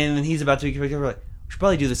playing, and he's about to be picked up. We're like, we should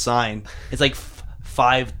probably do the sign. It's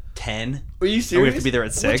 5:10. Are you serious? And we have to be there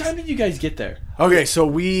at 6. What time did you guys get there? Okay, so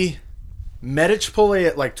we met at Chipotle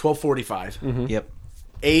at 12:45. Yep.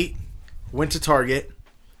 8, went to Target.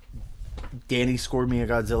 Danny scored me a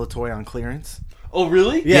Godzilla toy on clearance. Oh,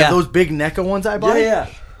 really? Yeah, Yeah. those big NECA ones I bought. Yeah.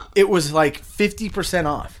 It was 50%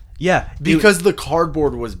 off. Yeah. Because the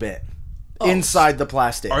cardboard was bent inside the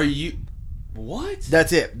plastic. Are you? What?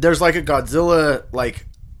 That's it. There's a Godzilla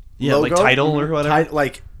Yeah, like logo, Tidal or whatever.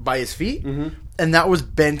 like by his feet, and that was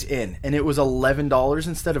bent in, and it was $11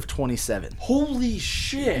 instead of $27. Holy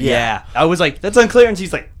shit! Yeah. I was like, that's on clearance.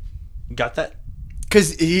 He's like, got that?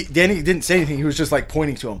 Because Danny didn't say anything. He was just like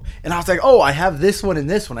pointing to him, and I was like, "Oh, I have this one and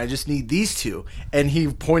this one. I just need these two." And he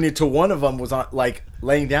pointed to one of them was on like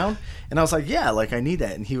laying down, and I was like, "Yeah, like I need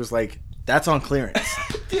that." And he was like, "That's on clearance,"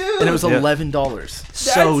 and it was $11.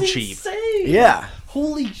 So That's cheap. insane. Yeah,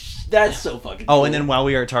 Holy that's so fucking Oh, cool. and then while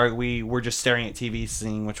we were at Target, we were just staring at TV,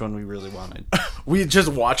 seeing which one we really wanted. we just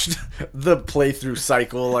watched the playthrough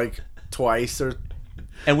cycle like twice or.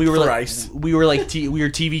 And we were Thrice. like, we were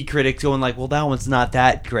TV critics going like, well, that one's not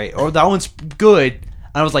that great, or that one's good. And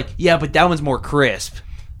I was like, yeah, but that one's more crisp.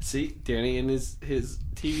 See, Danny and his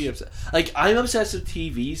TV obsessed. Like I'm obsessed with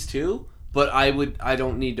TVs too, but I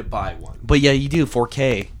don't need to buy one. But yeah, you do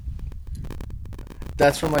 4K.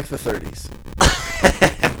 That's from like the 30s.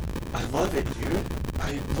 I love it, dude.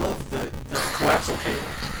 I love the coaxial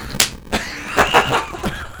cable.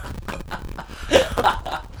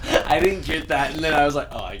 I didn't get that, and then I was like,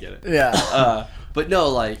 oh, I get it. Yeah. But no,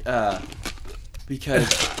 like,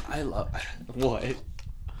 because I love what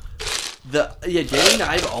Danny and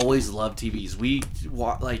I've always loved TVs. We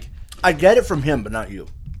like, I get it from him, but not you.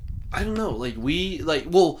 I don't know, like we never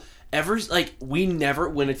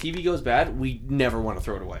when a TV goes bad, we never want to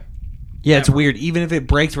throw it away. Yeah, it's weird. Even if it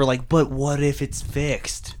breaks, we're like, but what if it's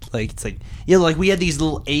fixed? Like, it's like, yeah, like we had these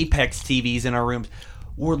little Apex TVs in our rooms.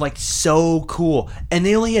 Were like so cool, and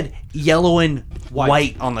they only had yellow and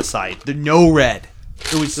white on the side. No red.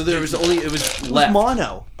 It was So there was only it was it was left.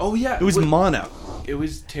 mono. Oh yeah, It was mono. It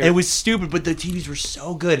was terrible. It was stupid, but the TVs were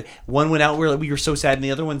so good. One went out, we were so sad, and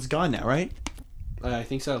the other one's gone now, right? I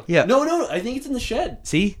think so. Yeah. No, I think it's in the shed.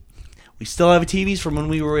 See, we still have TVs from when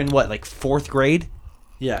we were in what, like 4th grade.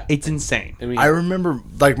 Yeah. It's insane. I mean, I remember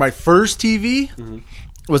like my first TV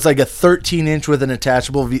was like a 13-inch with an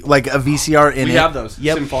attachable like a VCR in we it. have those.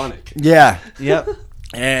 Yep. Symphonic. Yeah. Yep.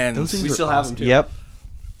 And Those things We were still have awesome. them, too. Yep.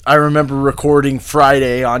 I remember recording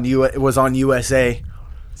Friday on it was on USA.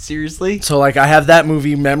 Seriously? So like I have that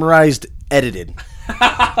movie memorized, edited.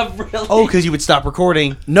 Really? Oh, because you would stop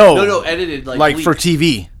recording. No, edited like for leaked.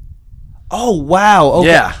 TV. Oh wow. Okay.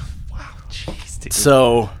 Yeah. Wow. Jeez, dude.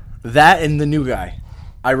 So that and The New Guy,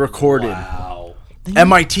 I recorded. Wow. And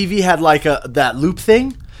my TV had like that loop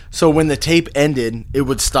thing. So when the tape ended, it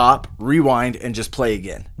would stop, rewind, and just play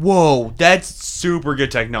again. Whoa, that's super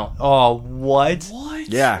good technology. Oh, what? What?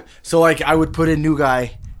 Yeah. So like I would put in New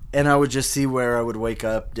Guy, and I would just see where I would wake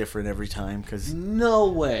up different every time. Cause No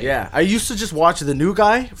way. yeah, I used to just watch The New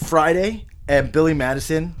Guy Friday and Billy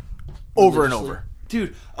Madison over and over.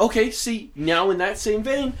 Dude, okay, see, now in that same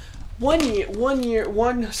vein,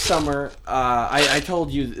 one summer, I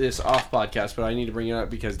told you this off podcast, but I need to bring it up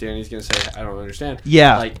because Danny's going to say, I don't understand.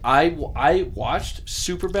 Yeah. Like, I watched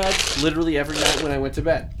Superbad literally every night when I went to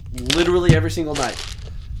bed. Literally every single night.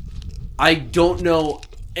 I don't know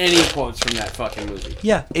any quotes from that fucking movie.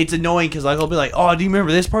 Yeah, it's annoying because like I'll be like, "Oh, do you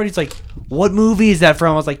remember this part?" It's like, "What movie is that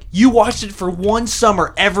from?" I was like, "You watched it for one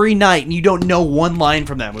summer every night, and you don't know one line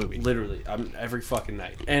from that movie." Literally, every fucking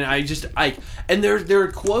night, and and there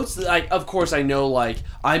are quotes that of course I know, like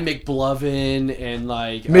I'm McBlovin and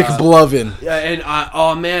like McBlovin. and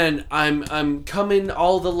oh man, I'm coming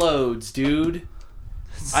all the loads, dude.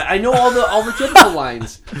 I know all the typical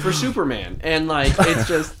lines for Superman, and like it's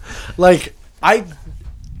just Like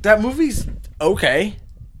that movie's okay.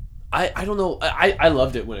 I don't know. I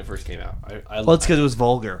loved it when it first came out. Well, it's because it was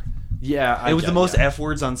vulgar. yeah, It was the most F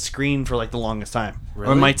words on screen for like the longest time, or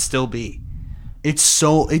Really? it might still be. It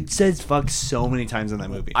says fuck so many times in that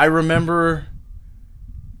movie. I remember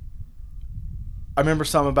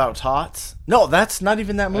something about Tots. No, that's not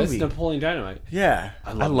even that That's movie. Napoleon Dynamite. Yeah.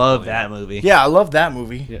 I love Napoleon. that movie. Yeah, I love that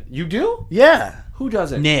movie. Yeah. You do? Yeah. Who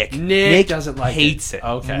doesn't? Nick. Nick doesn't like hates it.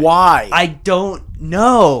 Okay. Why? I don't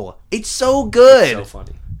know. It's so good. So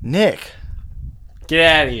funny. Nick. Get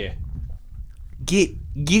out of here. Get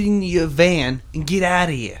in your van and get out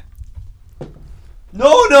of here.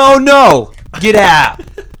 No. Get out.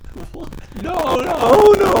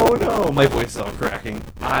 No. My voice is all cracking.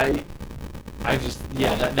 I just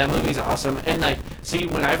that movie's awesome. And like, see,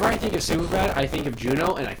 whenever I think of Superbad, I think of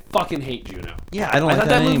Juno, and I fucking hate Juno. Yeah, I don't I like thought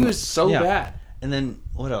that movie anymore. was so Yeah. bad. And then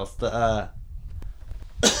what else? The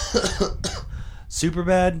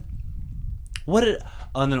Superbad. What did?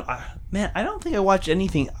 Oh no, man! I don't think I watched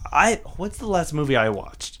anything. What's the last movie I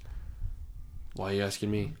watched? Why are you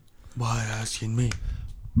asking me? Why asking me?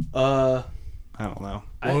 Uh, I don't know.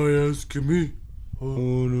 Why asking me? Oh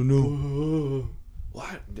no.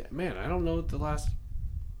 what? Man, I don't know what the last.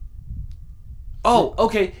 Oh,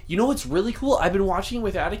 okay. You know what's really cool? I've been watching it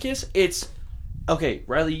with Atticus. It's okay,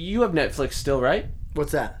 Riley. You have Netflix still, right?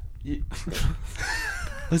 What's that?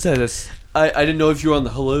 What's that? I didn't know if you were on the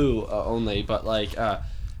Hulu only, but like, have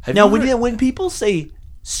Now, you when people say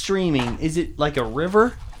streaming, is it like a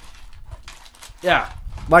river? yeah,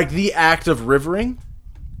 Like the act of rivering?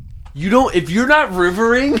 you don't. If you're not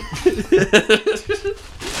rivering,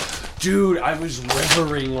 dude, I was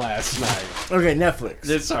rivering last night. Okay,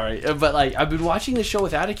 Netflix. Sorry, but like, I've been watching this show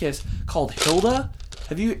with Atticus called Hilda.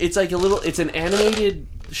 Have you? It's like it's an animated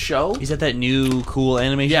show. Is that new cool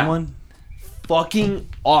animation Yeah. one? Fucking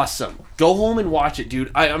awesome. Go home and watch it,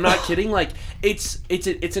 dude. I'm not kidding. Like it's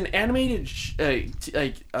an animated a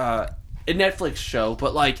Netflix show,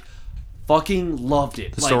 but like fucking loved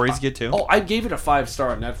it. The Like, story's good too? Oh, I gave it a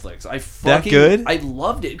 5-star on Netflix. I fucking good? I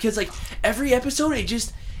loved it because like every episode,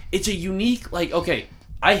 it's a unique like okay.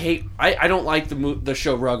 I don't like the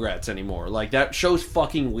show Rugrats anymore. Like that show's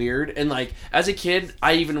fucking weird, and like as a kid,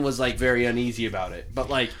 I even was like very uneasy about it. But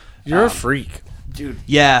like You're a freak. dude.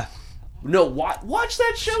 Yeah. No, watch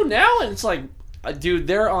that show now, and it's like, dude,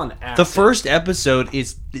 they're on acid. The first episode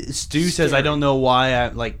is Stu says, Scary. "I don't know why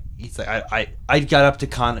he's like I got up to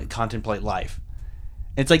contemplate life."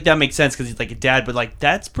 It's like that makes sense because he's like a dad, but like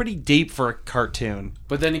that's pretty deep for a cartoon.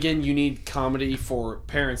 But then again, you need comedy for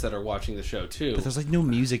parents that are watching the show too. But there's like no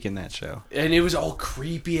music in that show. And it was all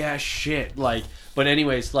creepy ass shit. Like, but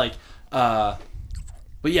anyways, like, but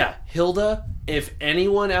yeah, Hilda. If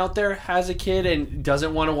anyone out there has a kid and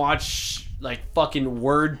doesn't want to watch like fucking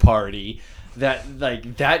Word Party,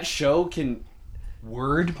 that show can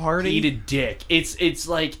Word Party. eat a dick. It's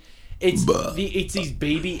like it's these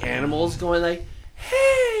baby animals going like,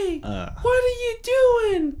 "Hey, what are you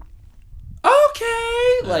doing?"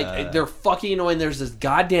 Okay, like they're fucking annoying. There's this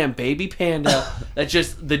goddamn baby panda that's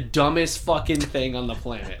just the dumbest fucking thing on the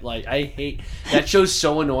planet. Like I hate that show's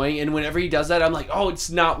so annoying. And whenever he does that, I'm like, oh, it's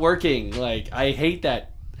not working. Like I hate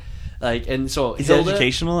that. Like and so Is it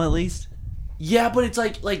educational at least? Yeah, but it's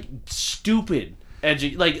like stupid. Like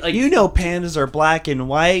Pandas are black and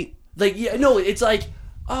white. like yeah no, it's like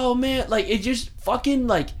oh man, like it just fucking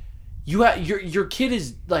like. Your kid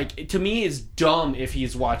is like to me is dumb if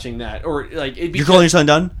he's watching that or like it'd be You're calling your son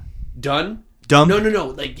done? done. Dumb? No.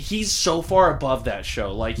 Like he's so far above that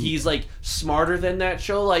show. Like he's like smarter than that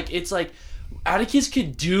show. Like it's like Atticus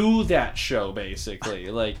could do that show basically.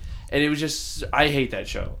 Like and it was just I hate that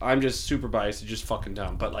show. I'm just super biased. It's just fucking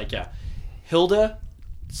dumb. But like yeah, Hilda,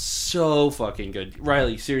 so fucking good.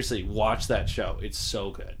 Riley, seriously, watch that show. It's so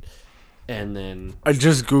good. And then I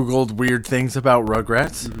just Googled weird things about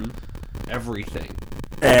Rugrats. everything.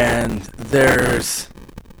 And there's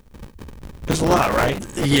There's a lot, right?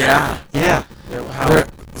 yeah. Yeah.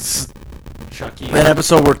 There's Chucky. an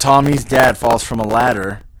episode where Tommy's dad falls from a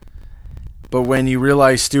ladder. But when you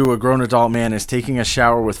realize Stu, a grown adult man, is taking a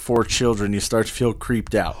shower with 4 children, you start to feel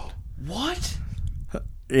creeped out. What?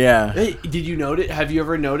 Yeah. Hey, did you notice? Have you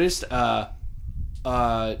ever noticed?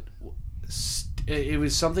 It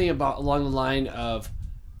was something about along the line of,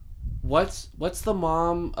 what's the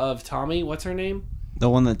mom of Tommy? What's her name? The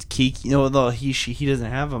one that's Kiki. No, he doesn't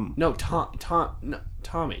have them. No,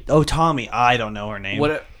 Tommy. Oh, Tommy. I don't know her name.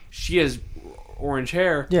 What? She has orange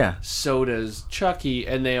hair. Yeah. So does Chucky,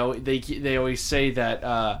 and they always say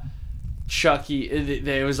that Chucky.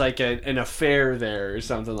 There was like an affair there or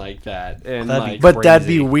something like that, and That'd be like. But that'd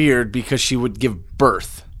be Crazy. weird because she would give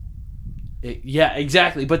birth. Yeah,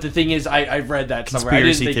 exactly. But the thing is, I've read that somewhere. I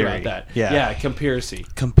didn't Conspiracy think theory. about that. Yeah. Yeah, conspiracy.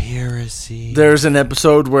 Conspiracy. There's an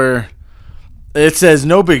episode where it says,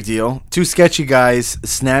 no big deal. 2 sketchy guys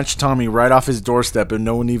snatch Tommy right off his doorstep and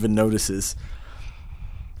no one even notices.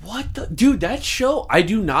 What the dude? That show, I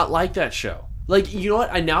do not like that show. Like, you know what?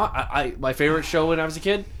 I my favorite show when I was a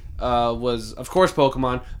kid was, of course,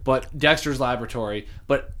 Pokemon, but Dexter's Laboratory.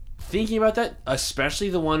 But thinking about that, especially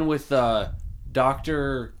the one with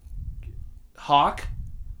Dr. Hawk,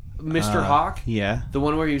 Mr. Hawk, Yeah. the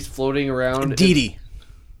one where he was floating around. Dee Dee.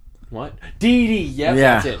 What? Dee Dee. Yep, Yeah.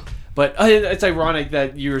 that's it. But it's ironic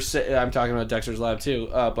that I'm talking about Dexter's Lab too.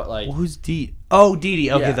 But like, Well, who's Dee? Oh, Dee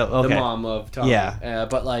Dee. Okay, yeah, okay. the mom of Tommy. Yeah.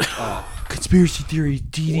 But like, Conspiracy theory.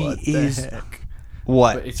 Dee What Dee the is heck?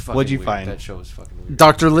 what? but it's fucking What'd you weird. find? That show is fucking weird.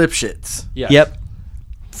 Dr. Lipschitz. Yeah. Yep.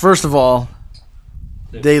 First of all,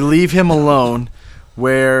 they leave him alone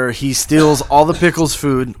where he steals all the Pickles'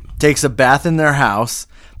 food, takes a bath in their house,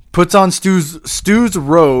 puts on Stu's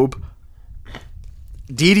robe,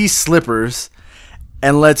 Dee Dee's slippers,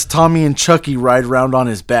 and lets Tommy and Chucky ride around on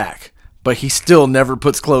his back. But he still never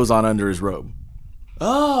puts clothes on under his robe.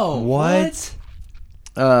 Oh, What?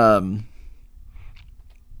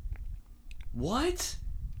 What?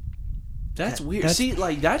 That's weird. that's- See,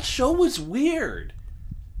 like that show was weird.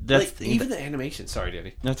 That's Like, even the animation. Sorry,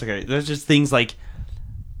 Danny. That's okay. There's just things like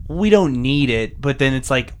we don't need it, but then it's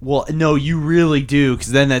like, well, no, you really do,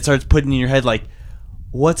 because then that starts putting in your head like,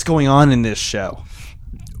 what's going on in this show?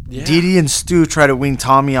 Yeah. Dee Dee and Stu try to wean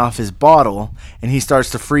Tommy off his bottle, and he starts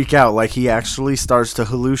to freak out. Like he actually starts to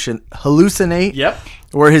hallucinate. Yep.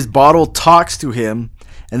 Where his bottle talks to him,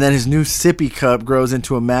 and then his new sippy cup grows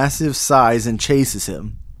into a massive size and chases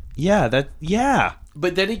him. Yeah.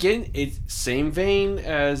 But then again, it's same vein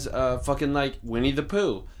as fucking like Winnie the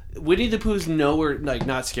Pooh. Winnie the Pooh's nowhere like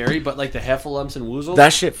not scary, but like the Heffalumps and Woozles.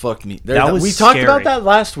 That shit fucked me. That was we talked scary. about that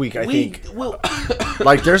last week, I think. well,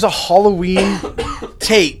 Like, there's a Halloween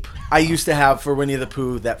tape I used to have for Winnie the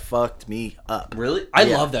Pooh that fucked me up. really, I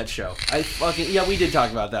Yeah. love that show. I fucking we did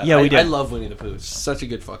talk about that. Yeah, we did. I love Winnie the Pooh. It's such a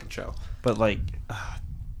good fucking show. But like,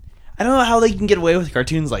 I don't know how they can get away with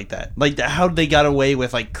cartoons like that. Like, how they got away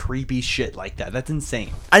with like creepy shit like that. That's insane.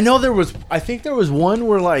 I know I think there was one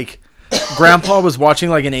where, like, Grandpa was watching,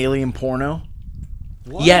 like, an alien porno.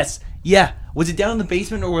 What? Yes. Yeah. Was it down in the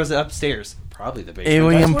basement or was it upstairs? Probably the basement.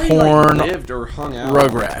 Alien That's where he, porn, like, lived or hung out.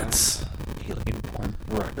 Rugrats. Alien porn.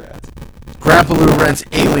 Rugrats. Grandpa Lou rents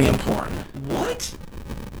alien porn. What?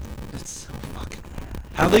 That's so fucking weird.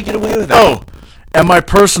 How they get away with that? Oh, and my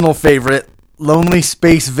personal favorite, Lonely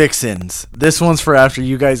Space Vixens. This one's for after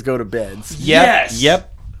you guys go to bed. Yep. Yes.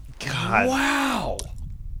 Yep. God. Wow.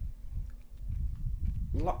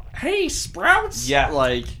 Hey, Sprouts. Yeah.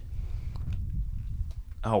 Like,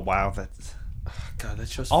 Oh wow. That's God, that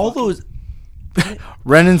show's all fucking- those.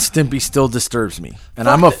 Ren and Stimpy still disturbs me, and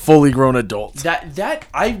Fuck I'm a it. fully grown adult. That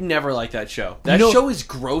I've never liked that show. That You know- show is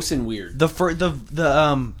gross and weird.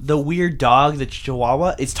 The weird dog, the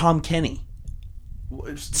Chihuahua, it's Tom Kenny.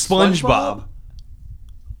 SpongeBob.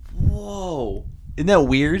 Whoa. Isn't that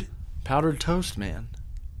weird? Powdered Toast Man.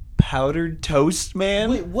 Powdered Toast Man.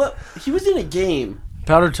 Wait, what? He was in a game.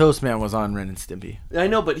 Powdered Toast Man was on Ren and Stimpy. I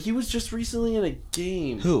know, but he was just recently in a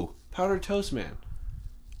game. Who? Powdered Toast Man.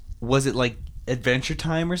 Was it like Adventure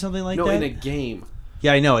Time or something like No, that? in a game.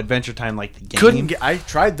 Yeah, I know Adventure Time, like the game. Couldn't get. I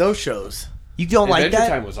tried those shows. You don't like Adventure that?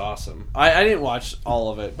 Time was awesome. I didn't watch all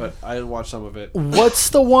of it, but I watched some of it. What's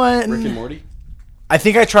the one? Rick and Morty. I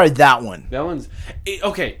think I tried that one. That one's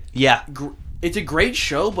okay. Yeah. It's a great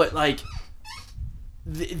show, but like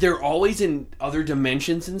they're always in other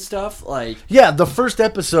dimensions and stuff. Like Yeah, the first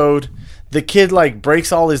episode, the kid like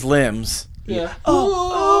breaks all his limbs. yeah.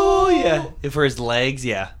 Oh yeah. For his legs,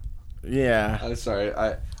 yeah. Yeah. I'm sorry.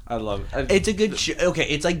 I love it. It's a good show. Okay,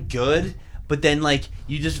 it's like good, but then like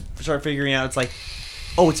you just start figuring out it's like,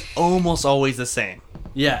 oh, it's almost always the same.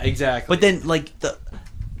 Yeah, exactly. But then like the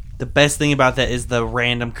best thing about that is the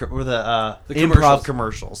random or the commercials. improv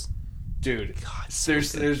commercials. dude,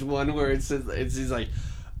 there's one where it says it's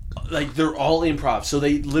like they're all improv, so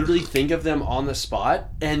they literally think of them on the spot,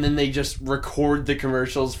 and then they just record the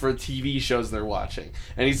commercials for TV shows they're watching.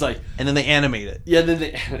 And he's like, And then they animate it. yeah,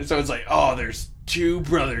 so it's like, oh, there's two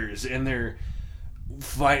brothers, and they're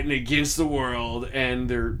fighting against the world, and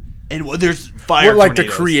they're And there's fire. What, like the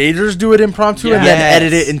tornadoes. creators do it impromptu and Yes. then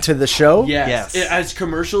edit it into the show? yes, Yes. as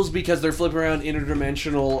commercials because they're flipping around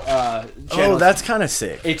interdimensional Oh, channels. that's kind of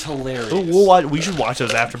sick. It's hilarious. We should watch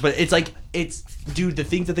those after. But it's like dude, the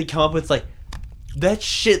things that they come up with, like that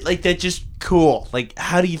shit, like that's just cool. Like,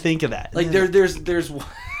 how do you think of that? Like there's one-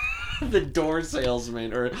 the door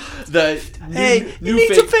salesman or the hey, new you need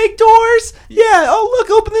fake. some fake doors? Yeah. Oh, look,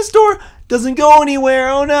 open this door. Doesn't go anywhere.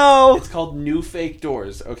 Oh no. It's called New Fake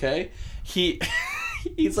Doors. Okay,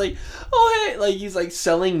 he's like, oh hey, like he's like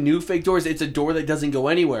selling new fake doors. It's a door that doesn't go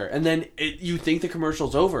anywhere, and then you think the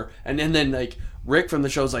commercial's over, and then like Rick from the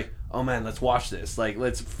show's like, oh man, let's watch this. Like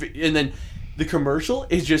and then the commercial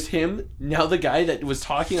is just him. Now the guy that was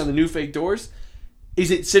talking on the new fake doors is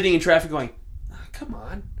it sitting in traffic going, oh, come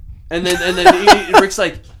on, and then Rick's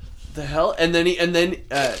like, the hell, and then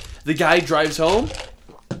the guy drives home.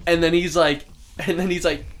 And then he's like, you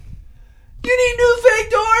need new fake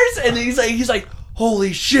doors. And then he's like,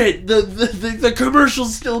 holy shit, the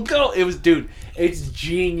commercials still go. It was, dude, it's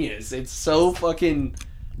genius. It's so fucking.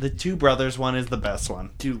 The Two Brothers one is the best one.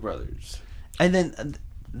 Two brothers. And then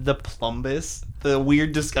the plumbus, the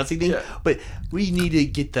weird, disgusting thing. Yeah. But we need to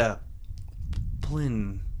get the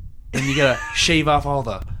plin, and you gotta shave off all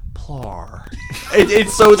the plar.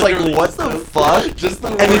 It's like, what the fuck? Just the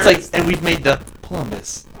and it's words. like, and we've made the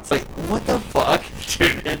plumbus. It's like, what the fuck?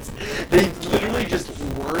 Dude, they literally just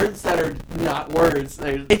words that are not words.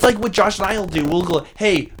 It's like what Josh and I will do. We'll go,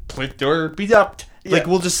 hey, put door be up. Like, Yeah.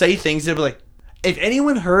 we'll just say things that be like, if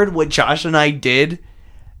anyone heard what Josh and I did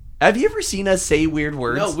Have you ever seen us say weird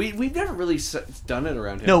words? No, we've never really done it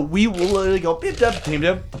around here. No, we will literally go bip dub, team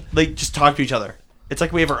dub, like just talk to each other. It's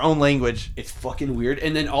like we have our own language. It's fucking weird.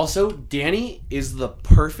 And then also, Danny is the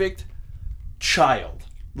perfect child.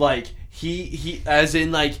 Like he as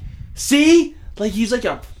in like, see, like he's like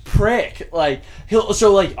a prick. Like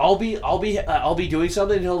I'll be doing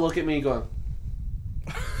something, and he'll look at me and go,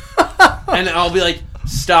 and I'll be like,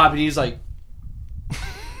 stop, and he's like,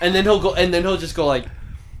 and then he'll just go like,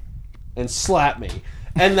 and slap me,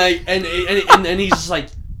 and like, and he's just like,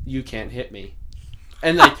 you can't hit me.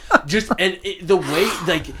 And like the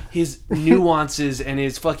way like his nuances and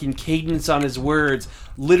his fucking cadence on his words,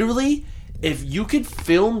 literally, if you could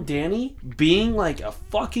film Danny being like a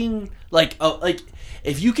fucking like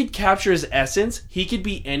if you could capture his essence, he could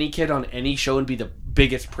be any kid on any show and be the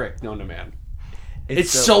biggest prick known to man. It's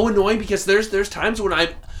so annoying because there's times when I'm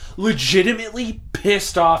legitimately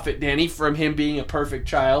pissed off at Danny from him being a perfect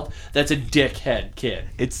child that's a dickhead kid.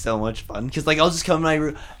 It's so much fun because like I'll just come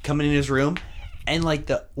in his room. And, like,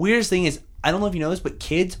 the weirdest thing is, I don't know if you know this, but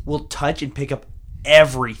kids will touch and pick up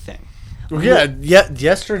everything. Yeah,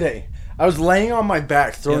 yesterday, I was laying on my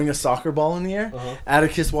back throwing a soccer ball in the air.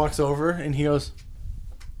 Atticus walks over, and he goes,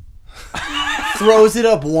 throws it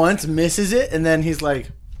up once, misses it, and then he's like,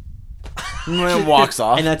 and then walks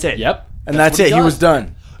off. And that's it. Yep. And that's it. He was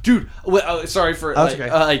done. Dude, sorry for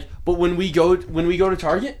but when we go to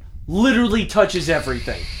Target, literally touches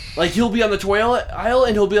everything. Like he'll be on the toilet aisle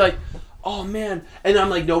and he'll be like, "Oh man," and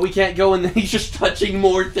I'm like, "No, we can't go." And then he's just touching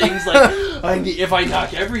more things. Like, if I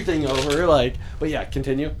knock everything over, like. But yeah,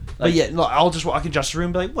 continue. Like, But yeah, no, I'll just walk in Josh's room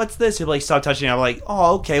and be like, "What's this?" He'll be like, "Stop touching it." I'm like,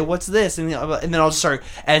 "Oh, okay, what's this?" And then I'll just start,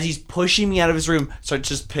 as he's pushing me out of his room, start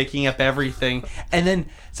just picking up everything. And then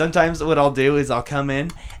sometimes what I'll do is I'll come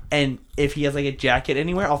in, and if he has like a jacket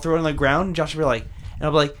anywhere, I'll throw it on the ground, and Josh will be like, and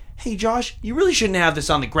I'll be like, "Hey, Josh, you really shouldn't have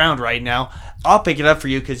this on the ground right now. I'll pick it up for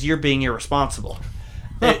you because you're being irresponsible."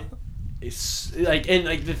 It's like, and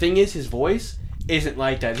like the thing is, his voice isn't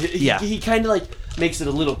like that. He kind of like makes it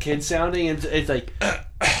a little kid sounding, and it's like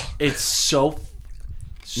it's so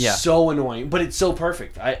annoying, but it's so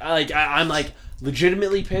perfect. I'm like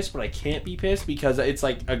legitimately pissed, but I can't be pissed because it's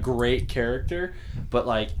like a great character, but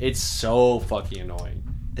like it's so fucking annoying.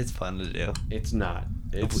 It's fun to do. It's not.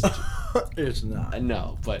 It's It's not.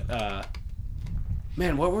 no, but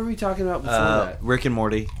man, what were we talking about before that? Rick and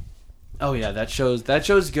Morty. Oh yeah, that show's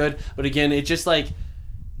good, but again, it just like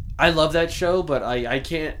I love that show, but I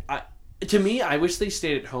can't. To me, I wish they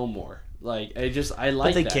stayed at home more. Like I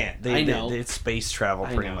like. But they that. can't. I know. It's space travel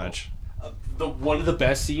pretty much. One of the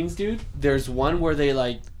best scenes, dude. There's one where they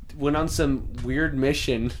like went on some weird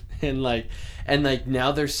mission and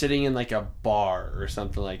now they're sitting in like a bar or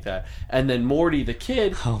something like that, and then Morty the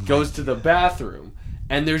kid goes to the bathroom.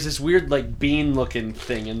 And there's this weird, like, bean-looking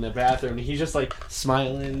thing in the bathroom. He's just, like,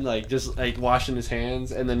 smiling, like, just, like, washing his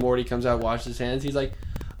hands. And then Morty comes out, washes his hands. He's like,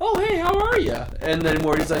 "Oh, hey, how are you?" And then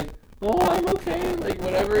Morty's like, "Oh, I'm okay," like,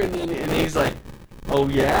 whatever. And he's like, "Oh,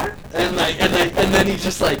 yeah?" And, like, and then he's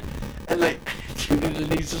just, like, and, like, dude,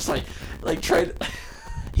 and he's just, like trying to...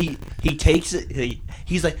 He takes it.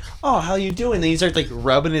 He's like, "Oh, how you doing?" And then he starts like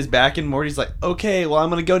rubbing his back, and Morty's like, "Okay, well, I'm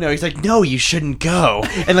gonna go now." He's like, "No, you shouldn't go,"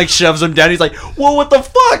 and like shoves him down. He's like, "Whoa, what the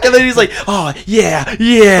fuck?" And then he's like, "Oh, yeah." And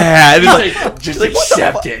he's like, just like, "What the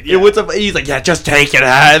accept fu-" it. Yeah, what's up? He's like, "Yeah, just take it."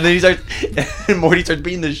 And then he starts, and Morty starts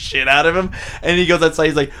beating the shit out of him, and he goes outside.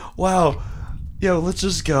 He's like, "Wow, yo, let's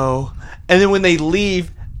just go." And then when they leave,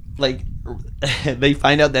 like, they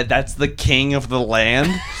find out that that's the king of the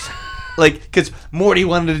land. Like, because Morty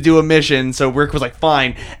wanted to do a mission, so Rick was like,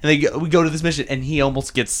 "Fine," and we go to this mission, and he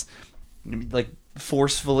almost gets like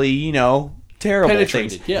forcefully, terrible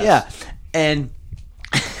penetrated. things. Yes. Yeah, and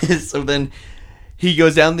so then he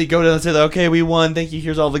goes down. They go down and say, "Okay, we won. Thank you.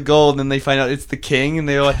 Here's all the gold." And then they find out it's the king, and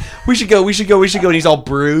they're like, "We should go. And he's all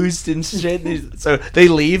bruised and shit. So they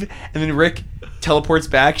leave, and then Rick teleports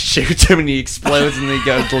back, shoots him, and he explodes, and they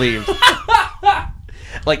go to leave.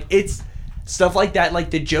 Like, it's stuff like that, like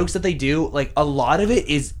the jokes that they do, like a lot of it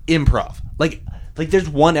is improv. Like there's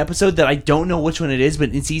one episode that I don't know which one it is, but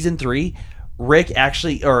in season 3, Rick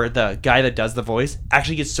actually, or the guy that does the voice,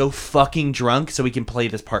 actually gets so fucking drunk so he can play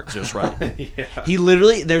this part just right. Yeah. He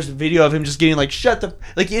literally, there's a video of him just getting like,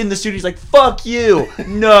 like in the studio, he's like, "Fuck you,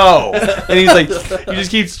 no." And he's like, he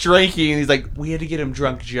just keeps drinking, and he's like, we had to get him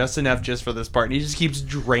drunk just enough just for this part, and he just keeps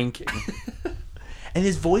drinking. And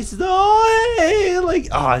his voice is,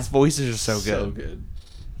 his voice is just so good. So good.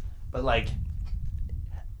 But like,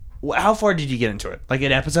 how far did you get into it? Like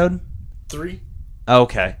an episode? 3.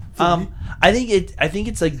 Okay. I think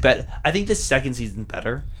it's like better. I think the second season's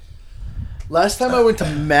better. Last time I went to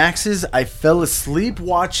Max's, I fell asleep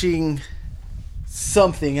watching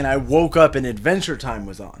something, and I woke up and Adventure Time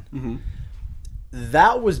was on. Mm-hmm.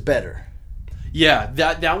 That was better. Yeah,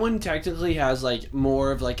 that one technically has like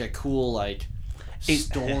more of like a cool like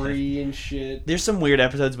story and shit. There's some weird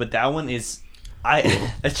episodes, but that one is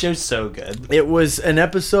that show's so good. It was an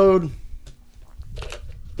episode.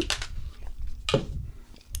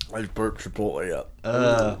 I just burped Chipotle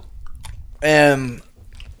up. And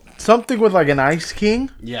something with like an Ice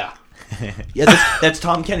King. Yeah. Yeah, that's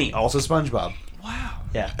Tom Kenny, also SpongeBob. Wow.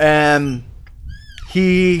 Yeah. And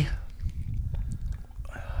he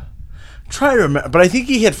try to remember, but I think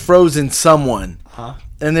he had frozen someone. Huh?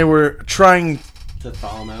 And they were trying. To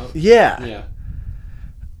thaw him out. Yeah. Yeah.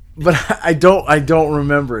 But I don't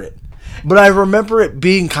remember it. But I remember it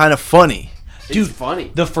being kind of funny. Dude, it's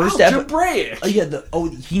funny. The first algebraic.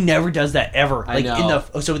 He never does that ever. I Like know.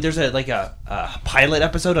 So there's a pilot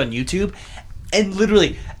episode on YouTube, and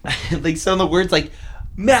literally, like some of the words like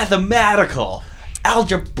mathematical,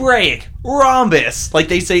 algebraic, rhombus. Like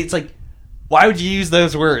they say, it's like, why would you use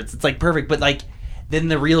those words? It's like perfect, but like then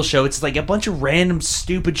the real show, it's like a bunch of random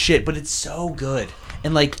stupid shit, but it's so good.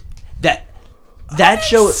 And like that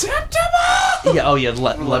show. Yeah, oh yeah,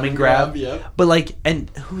 Lemon Grab. Yeah. But like, and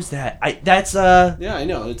who's that? That's Yeah, I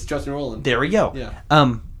know. It's Justin Roiland. There we go. Yeah.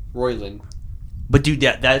 Roiland. But dude,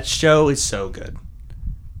 that show is so good.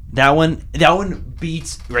 That one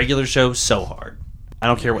beats regular shows so hard. I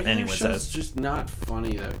don't care what anyone It's says. just not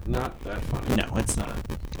funny though. Not that funny. No, it's not.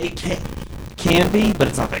 It can be, but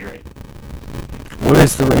it's not that great. What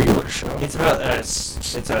is the regular show? It's about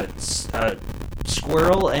a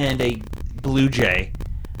squirrel and a blue jay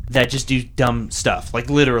that just do dumb stuff. Like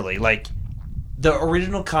literally, like the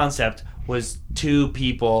original concept was two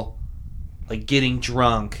people like getting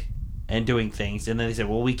drunk and doing things, and then they said,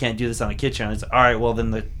 "Well, we can't do this on a kitchen." It's all right. Well,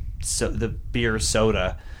 then the beer is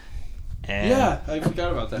soda. And Yeah, I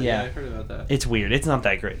forgot about that. Yeah. Yeah, I heard about that. it's weird. It's not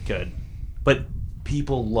that good, but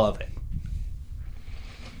people love it.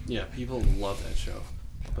 Yeah, people love that show.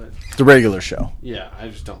 But The regular show. yeah, I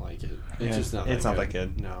just don't like it. It's Yeah, just not. it's that not good.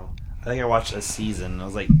 that good. No. I think I watched a season. And I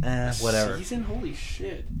was like, whatever. Season? Holy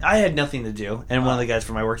shit. I had nothing to do, and one of the guys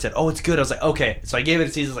from my work said, "Oh, it's good." I was like, "Okay." So I gave it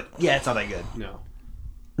a season. I was like, "Yeah, it's not that good." No.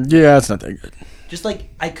 Yeah, it's not that good. Just like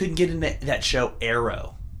I couldn't get into that show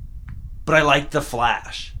Arrow, but I liked the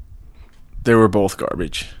Flash. They were both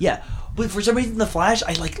garbage. Yeah, but for some reason the Flash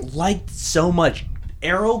I liked so much.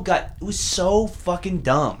 Arrow it was so fucking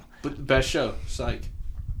dumb. But the best show, Psych.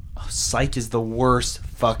 Oh, Psych is the worst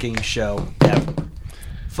fucking show ever.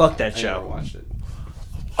 Fuck that I never show. watched it.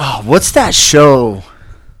 Oh, what's that show?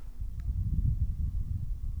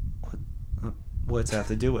 What's that have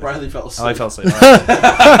to do with? Riley fell Oh, asleep. I fell asleep.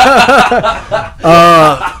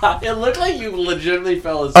 It looked like you legitimately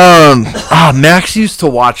fell asleep. Max used to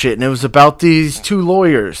watch it, and it was about these two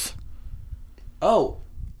lawyers. Oh.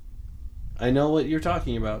 I know what you're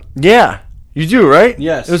talking about. Yeah, you do, right?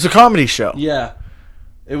 Yes. It was a comedy show. Yeah.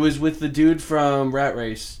 It was with the dude from Rat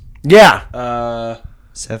Race. Yeah.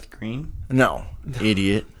 Seth Green. No,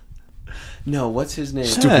 idiot. No, what's his name?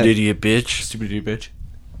 Stupid idiot, bitch. Stupid bitch.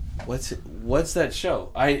 What's that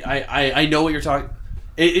show? I know what you're talking.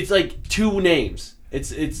 It's like two names.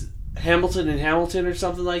 It's Hamilton and Hamilton or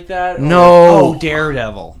something like that. Or- No. Oh,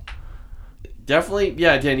 Daredevil. Definitely,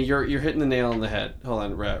 yeah, Danny, you're hitting the nail on the head. Hold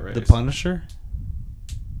on, Rat Race. The Punisher.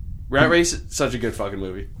 Rat Race is such a good fucking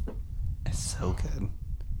movie. It's so good.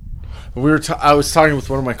 I was talking with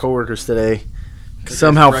one of my coworkers today.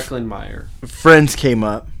 Somehow Recklin Meyer. friends came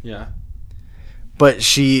up, Yeah. but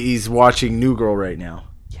she's watching New Girl right now.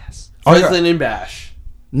 Yes. Franklin and Bash.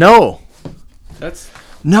 No.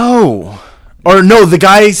 No. Or no, the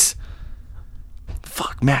guys.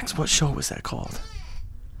 Fuck, Max, what show was that called?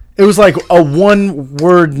 It was like a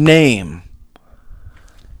one-word name.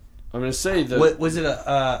 I'm gonna say the. What was it?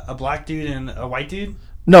 A black dude and a white dude?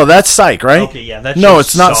 No, that's Psych, right? Okay, yeah. That No, show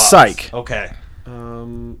it's not sucks. Psych. Okay.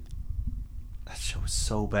 That show is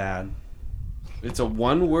so bad. It's a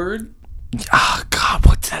one word. Ah, God,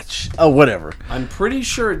 what's that? Oh, whatever. I'm pretty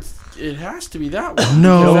sure it has to be that one.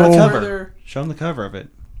 No. Because that's Cover. where they're- Show him the cover of it.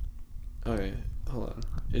 Okay, hold on.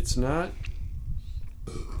 It's not.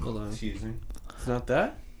 Hold on. Excuse me. It's not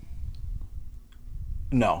that.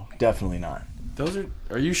 No, definitely not. Those are.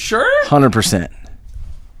 Are you sure? 100%.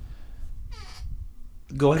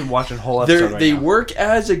 Go ahead and watch a whole episode. They right now. work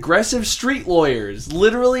as aggressive street lawyers.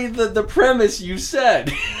 Literally, the premise you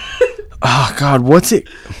said. Oh, God, what's it?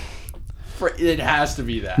 It has to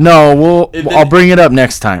be that. No, And then- I'll bring it up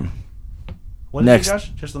next time. What is Next. it, Josh?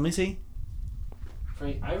 Just let me see.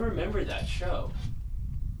 Frank, I remember that show.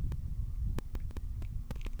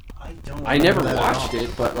 I never watched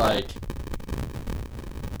it, but like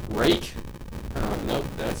Rake. Nope,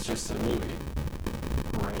 that's just a movie.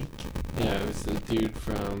 Rake. Yeah, it was the dude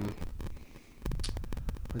from.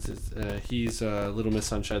 What's his? He's Little Miss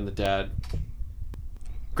Sunshine, the dad.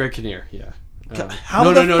 Greg Kinnear, yeah. How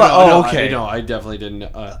no, the no, fu- no, oh, no, okay. No, I definitely didn't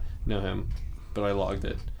know him, but I logged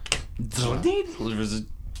it.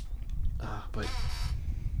 But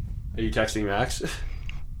are you texting Max?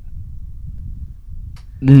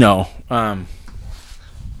 No.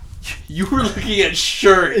 You were looking at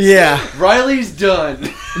shirts. Yeah. Riley's done.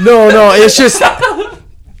 No. It's just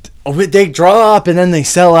they drop and then they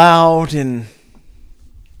sell out and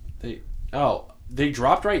They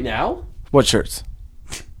dropped right now? what shirts?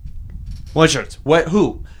 What shirts? What?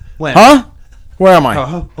 Who? When? Huh? Where am I?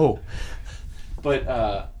 Oh. But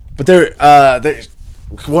But they're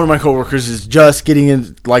one of my coworkers is just getting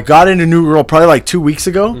in, like, got into New Girl probably like 2 weeks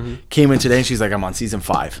ago. Came in today and she's like, I'm on season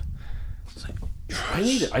 5. I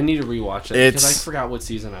need to rewatch it because I forgot what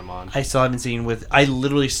season I'm on. I still haven't seen I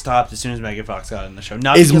literally stopped as soon as Megan Fox got in the show.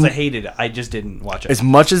 Not Is because I m- hated it. I just didn't watch it. As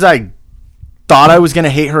much as I thought I was gonna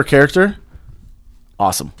hate her character,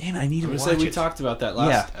 awesome. Damn, I need to I watch say we it. talked about that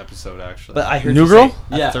last episode, actually. But I heard New you Girl?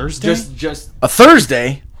 say a Thursday. Just A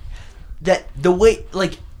Thursday. That the way,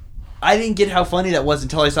 like, I didn't get how funny that was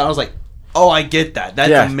until I saw it. I was like, oh, I get that. That's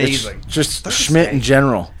Yeah, amazing. it's just Thursday. Schmidt in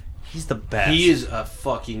general. He's the best. he is a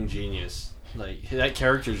fucking genius. Like that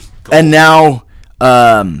character's gold. And now,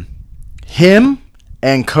 him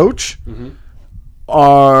and Coach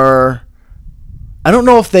are. I don't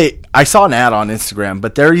know if I saw an ad on Instagram,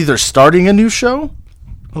 but they're either starting a new show.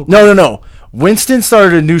 Oh, No. Winston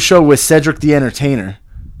started a new show with Cedric the Entertainer,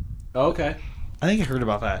 Okay. I think I heard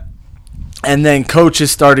about that. and then Coach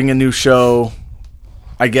is starting a new show.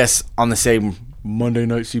 I guess on the same Monday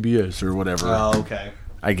Night CBS or whatever. Oh, okay.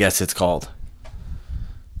 I guess it's called.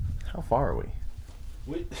 How far are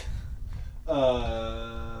we?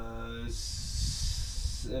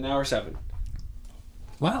 An hour 7.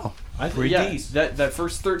 Wow. I think Pretty decent. that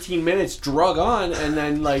first 13 minutes drug on, and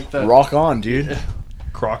then like the Rock on, dude.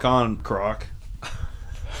 Croc on croc.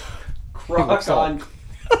 croc on.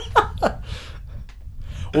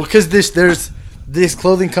 Well, because there's this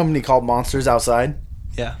clothing company called Monsters Outside,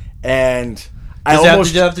 Yeah. and Does I it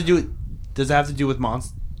almost have to do? Does it have to do with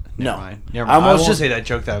monsters? No. Never I mind. I almost won't just- say that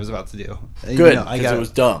joke that I was about to do. good No, I because got it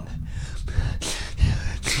was dumb.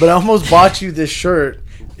 But I almost bought you this shirt.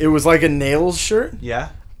 It was like a Nails shirt, Yeah.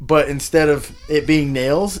 but instead of it being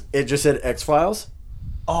Nails, it just said X Files.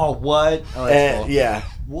 Oh, what? Oh, that's cool. Yeah,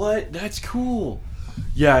 What? That's cool.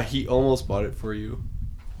 Yeah, he almost bought it for you.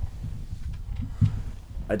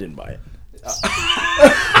 I didn't buy it.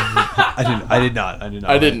 I did not.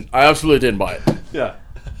 I didn't. I absolutely didn't buy it. Yeah.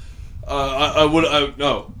 I would.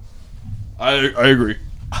 No. I agree.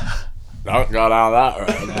 I got out of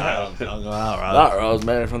that road. I'll go out, right? That road's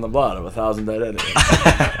made from the blood of 1,000 dead enemies.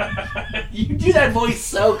 You do that voice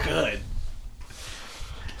so good.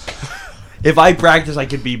 If I practice, I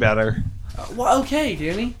could be better. Well, okay,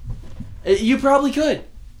 Danny. You probably could.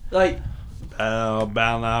 Like, Bound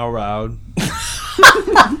now road.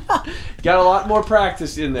 got a lot more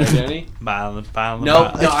practice in there, Danny. Bound.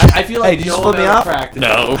 No, I feel like Hey, did you no split me amount off? of practice.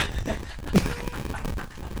 No.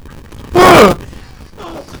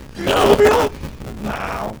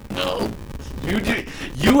 You do.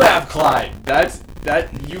 You have Clyde.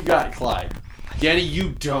 You got Clyde. Danny, you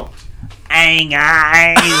don't. Hey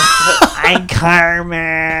guys, I'm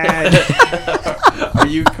Carmen. Are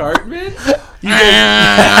you Cartman?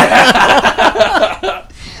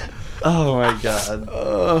 Oh my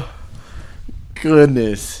god.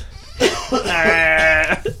 Goodness.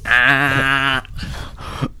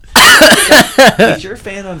 Is your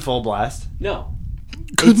fan on full blast? No.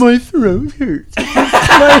 Because my throat hurts.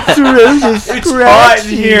 My throat is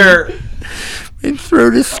scratchy. My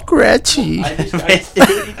throat is scratchy.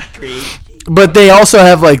 But they also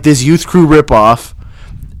have like this Youth Crew ripoff,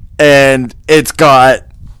 and it's got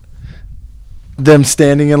them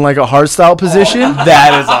standing in like a hardstyle position.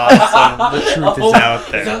 That is awesome. The truth is out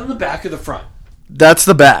Is there. that on the back or the front? That's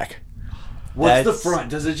the back. What's That's- the front?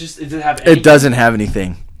 Does it have anything? It doesn't have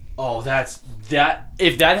anything. Oh, that's that.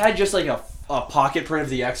 If that had just like a pocket print of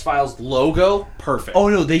the X-Files logo, perfect. Oh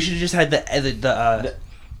no, they should have just had the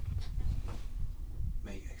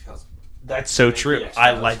That's so true.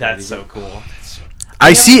 I like that. So cool.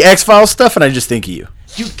 I see X-Files stuff and I just think of you.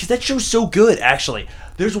 Dude, because that show's so good, actually.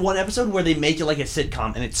 There's one episode where they make it like a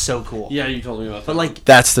sitcom, and it's so cool. Yeah, you told me about that. But, like,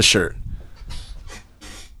 That's the shirt.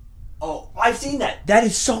 oh, I've seen that. That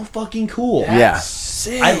is so fucking cool. Yeah.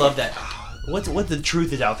 sick. I love that. What the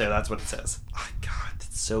truth is out there, that's what it says. Oh, God,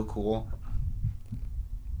 it's so cool.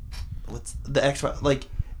 what's the X Files? Like,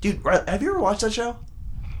 dude, have you ever watched that show?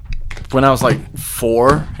 When I was like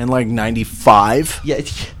 4 in like 95. Yeah,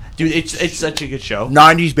 dude, it's such a good show.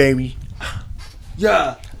 90s, baby.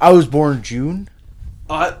 Yeah. I was born June.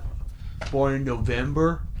 Born in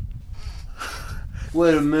November.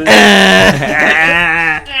 Wait a minute.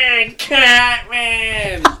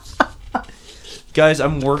 Catman. Guys,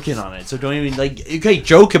 I'm working on it, so don't even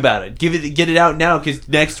joke about it. Get it out now, because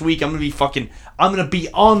next week I'm gonna be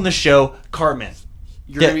on the show, Cartman.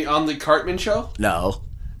 You're gonna be on the Cartman show? No.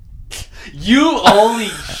 You holy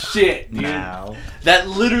shit, dude. Now. That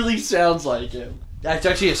literally sounds like him. That's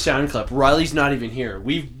actually a sound clip. Riley's not even here.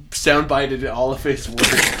 We've soundbited all of his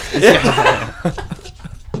words.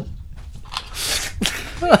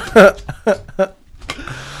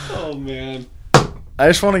 Oh man. I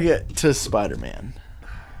just want to get to Spider-Man.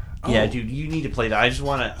 Yeah, dude, you need to play that.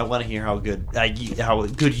 I want to hear how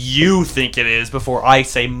good you think it is before I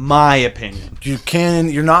say my opinion.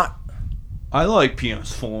 You're not. I like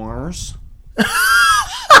PS4s.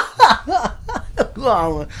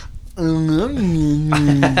 Oh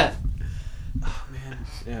man.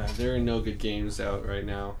 Yeah, there are no good games out right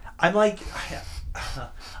now. I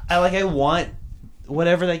want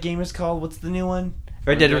whatever that game is called. What's the new one?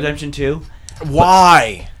 Red Dead Redemption 2.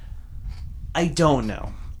 Why? I don't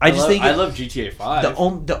know. I love GTA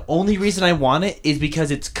 5. The only reason I want it is because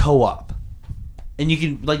it's co-op, and you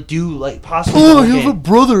can do possibly. Oh, I have a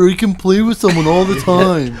brother. I can play with someone all the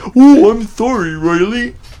time. Oh, I'm sorry,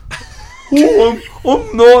 Riley. Oh,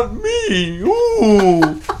 I'm not me.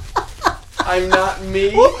 Oh, I'm not me.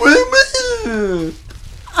 I'm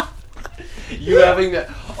You having that?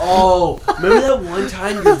 Oh, remember that one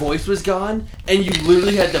time your voice was gone and you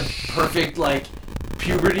literally had the perfect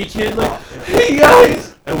puberty kid hey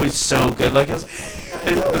guys. It was so good. How's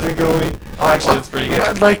it going? Oh, actually, it's pretty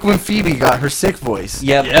good. Like when Phoebe got her sick voice.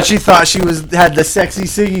 Yep. And she thought she had the sexy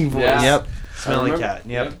singing voice. Yeah. Yep. Smelly remember- cat.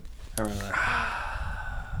 Yep. I remember that.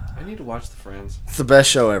 I need to watch The Friends. It's the best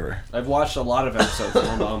show ever. I've watched a lot of episodes.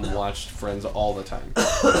 My mom watched Friends all the time.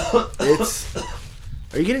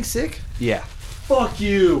 Are you getting sick? Yeah. Fuck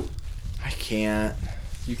you. I can't.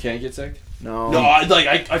 You can't get sick? No. No,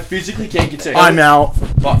 I physically can't get sick. I'm out.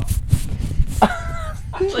 Fuck.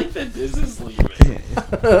 I like that this is leaving.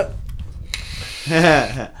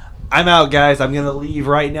 I'm out, guys. I'm gonna leave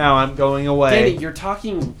right now. I'm going away. Danny, you're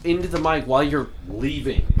talking into the mic while you're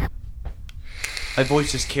leaving. My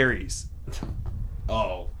voice just carries.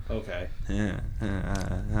 Oh, okay.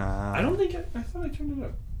 I don't think I thought I turned it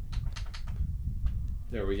up.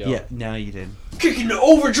 There we go. Yeah, now you did. Kicking the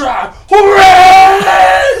overdrive!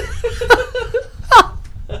 Hooray!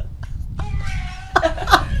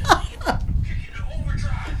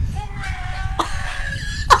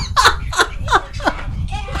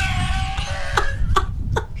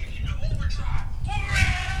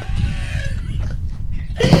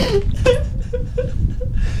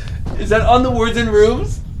 Is that on the Words and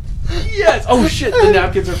Rooms? Yes! Oh shit, the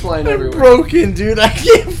napkins are flying I'm everywhere. broken, dude. I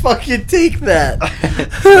can't fucking take that.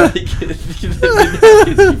 The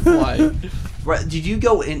napkins keep flying. Right, did you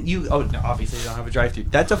go in? Oh, no, obviously you don't have a drive-thru.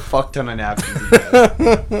 That's a fuck ton of napkins. You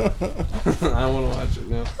guys. I want to watch it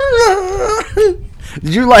now.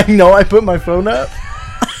 Did you know I put my phone up?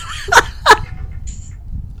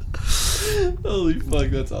 Holy fuck,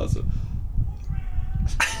 that's awesome.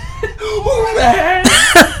 Oh man.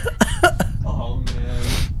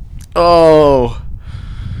 Oh.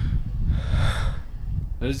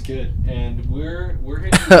 That is good. And we're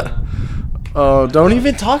hitting Oh, don't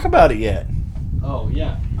even talk about it yet. oh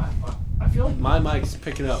yeah. I feel like my mic's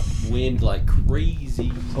picking up wind like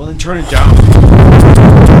crazy. Well, then turn it down.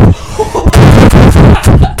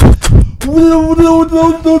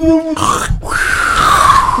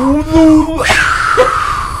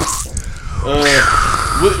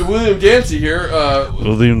 William Dancy here.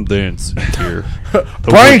 William Dance here.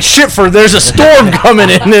 Brian Shitford, there's a storm coming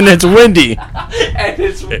in and it's windy. And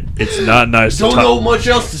It's not nice to don't know talk. much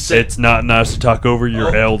else to say. It's not nice to talk over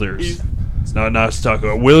your elders. It's not nice to talk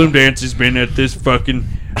over. William Dance has been at this fucking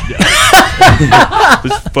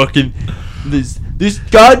this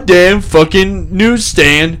goddamn fucking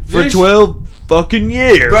newsstand for This- 12 fucking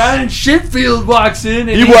years. Brian Shitfield walks in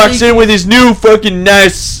and He walks in with his new fucking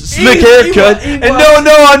nice slick He haircut, wa- he and walks-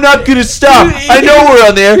 no, I'm not gonna stop. I know we're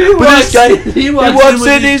on there, but this guy, he walks in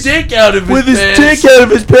with his dick out of his with his pants. dick out of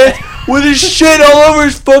his pants, with his shit all over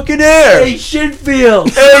his fucking hair. Hey, Shitfield.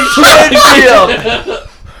 Hey, Shitfield.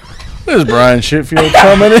 There's Brian Shitfield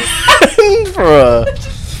coming in for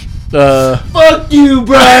a. Fuck you,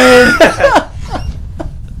 Brian.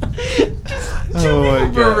 Oh my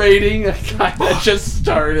god. Berating a guy that just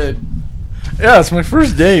started. Yeah, it's my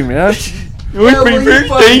first day, man. Tell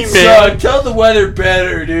the weather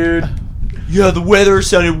better, dude. Yeah, the weather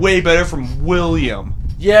sounded way better from William.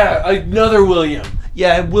 Yeah, another William.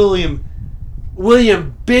 Yeah, William.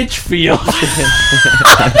 William Bitchfield.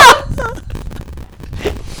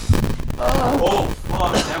 Oh,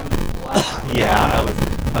 fuck. That was loud. Yeah,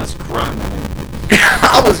 that was grumbling.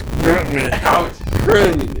 I was grunting.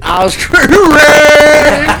 I was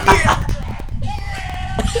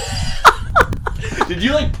Did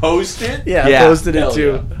you like post it? Yeah, Yeah. I posted it Hell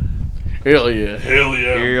too. Hell yeah. Hell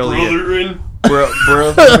yeah.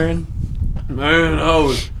 Brethren. Man, I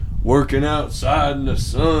was working outside in the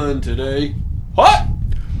sun today. What?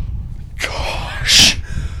 Gosh.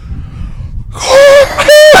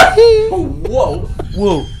 Whoa.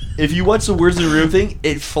 Whoa. If you watch the Words in the Room thing,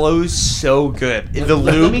 it flows so good. The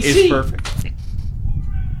let loop me is see. perfect.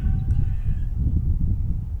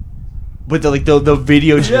 But the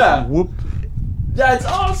video just Yeah. whoop. That's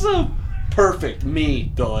awesome. Perfect.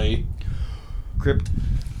 Me, doy. Crypt.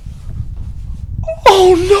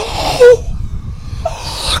 Oh no!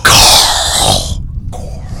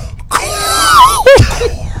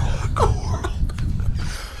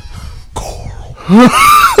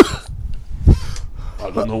 I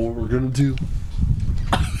don't know what we're gonna do.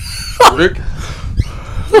 Rick?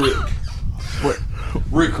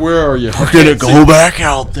 Rick, where are you? We're gonna go back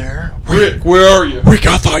out there. Rick, where are you? Rick,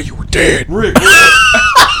 I thought you were dead. Rick,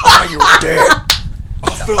 I thought you were dead.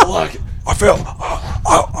 I felt like it. I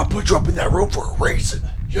put you up in that room for a reason.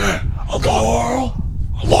 Yeah. I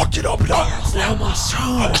locked it up and Carl's now my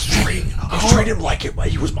son. I was treating him like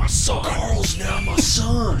he was my son. Carl's now my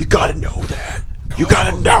son. You gotta know that. You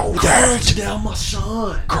gotta know Carl's that. now my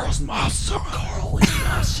son. Carl's my son. Carl is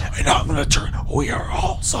my son. And I'm gonna turn. We are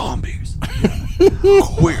all zombies. Who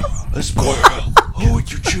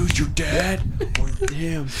would you choose, your dad Or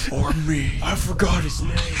him. or me? I forgot his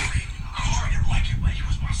name.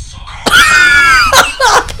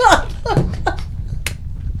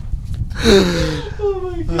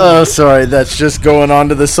 Oh, sorry. That's just going on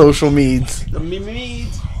to the social meds. The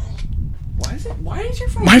memes. Why is your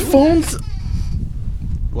phone? My doing phone's.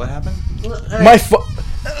 What happened? My phone.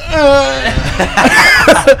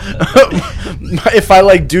 If I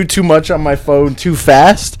like do too much on my phone too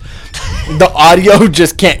fast, the audio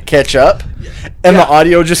just can't catch up, and the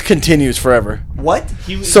audio just continues forever. What?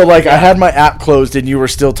 So like I had my app closed, and you were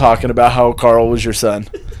still talking about how Carl was your son.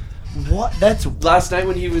 What? That's Last night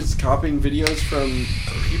when he was copying videos from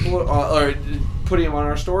people or putting them on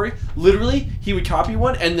our story, literally he would copy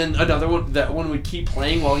one and then another one. That one would keep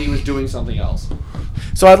playing while he was doing something else.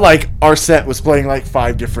 So I'd like our set was playing like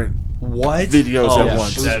 5 different what? videos Oh, at yeah.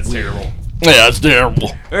 once. That's terrible. Yeah, it's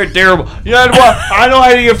terrible. They're terrible. You know what? I know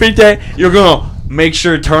how to fix that. You're gonna make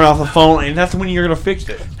sure to turn off the phone, and that's when you're gonna fix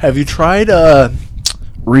it. Have you tried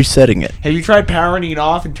resetting it? Have you tried powering it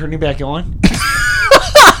off and turning it back on?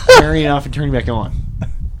 Powering it off and turning it back on.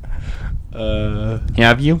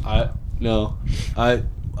 Have you? I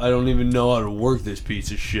don't even know how to work this piece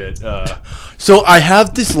of shit. So I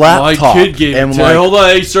have this My laptop. kid gave it and to me. like, Hold on,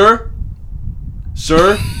 hey sir,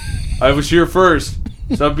 I was here first.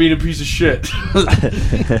 Stop being a piece of shit.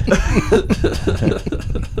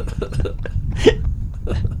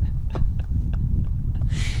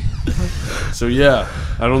 So yeah,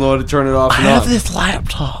 I don't know how to turn it off I and have on. this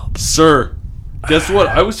laptop. Sir, guess what?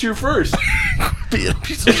 I was here first. Being a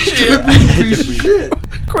piece of shit.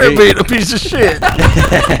 Quit being a piece of shit.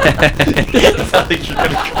 It sounds like you're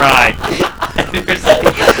gonna cry.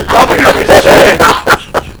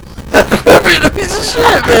 Being a piece of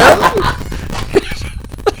shit, man.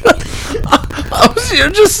 I was here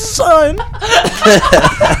just a son.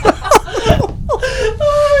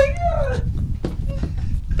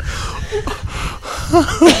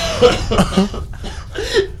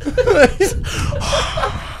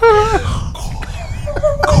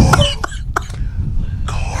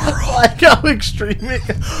 Like how extreme it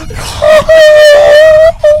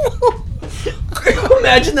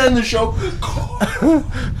Imagine that in the show.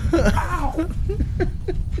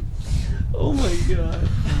 Oh my god.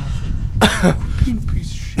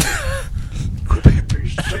 Piece of shit. Quit being a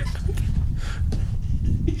piece of shit.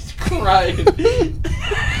 He's crying.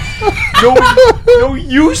 No,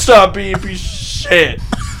 you stop being a piece of shit.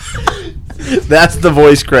 That's the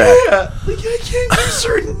voice crack. Yeah, like I can't get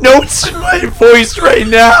certain notes in my voice right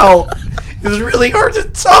now. It's really hard to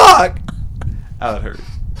talk. Oh, it hurt.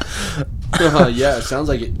 Yeah, it sounds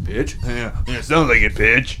like it, bitch. Yeah, sounds like it,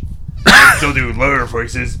 bitch. Still do lower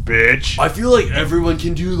voices, bitch. I feel like everyone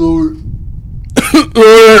can do lower.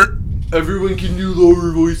 Everyone can do lower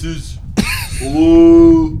voices.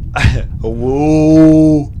 Hello.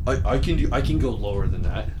 Hello. I can go lower than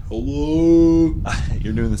that. Hello.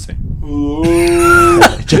 You're doing the same. Hello.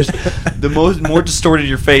 Just the more distorted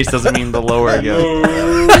your face doesn't mean the lower it goes.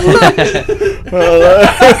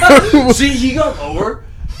 See, he got lower.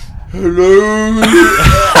 Hello.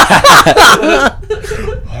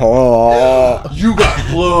 You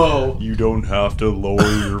got low. You don't have to lower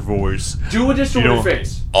your voice. Do a distorted don't-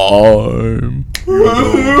 face. I'm.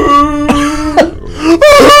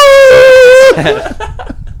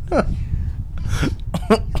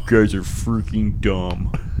 You guys are freaking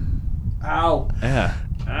dumb. Ow. Yeah.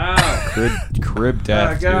 Ow. Crib I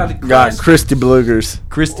death. got Dude. it. Got Christy Bloogers.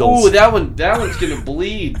 Crystals. Ooh, that one's gonna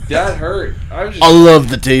bleed. That hurt. I was just. I love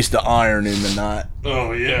the taste of iron in the night.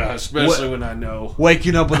 Oh yeah, especially when I know.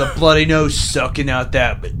 Waking up with a bloody nose, sucking out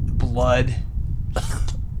that blood.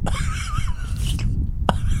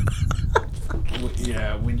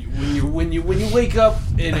 Yeah, when you wake up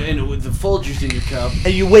and with the Folgers in your cup,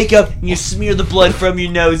 And you wake up and you smear the blood from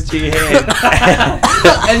your nose to your head.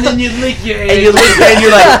 and then you lick your hand, And you look and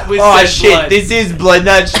you're like, with oh said shit, blood." this is blood,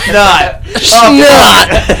 not snot. Snot!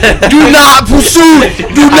 Do not pursue it!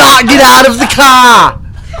 Do not get out of the car!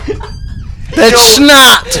 That's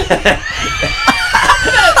snot!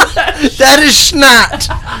 That is snot!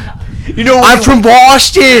 You know I'm from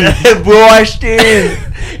Boston! Boston.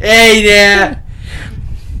 Hey there.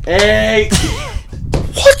 Hey.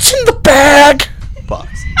 What's in the bag?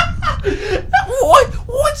 Box.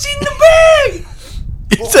 What's in the bag?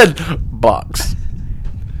 It said box.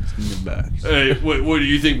 In the bag. Hey, what do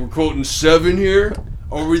you think? We're quoting 7 here?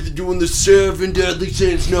 Are we doing the 7 deadly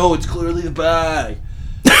sins? No, it's clearly the bag.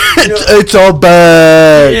 It's a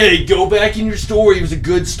bag. Hey, go back in your story. It was a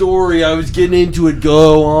good story. I was getting into it.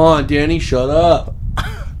 Go on, Danny. Shut up.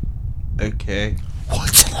 Okay.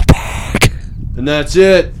 What's in the bag? And that's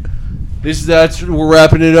it. We're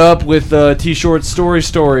wrapping it up with T-Short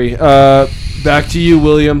story. Back to you,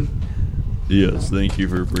 William. Yes, thank you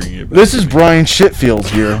for bringing it back. This is Brian Shitfield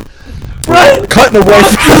here. Brian! Cutting away.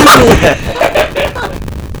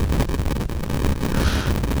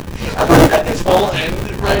 This whole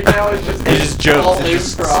end right now is just jokes. all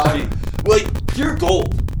It's just- improv. Like, you're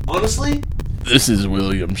gold. Honestly, This is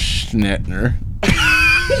William Schnettner.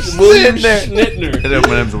 William Schnittner. Hello,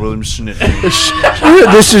 my name's William Schnitt.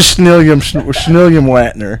 This is Schnillium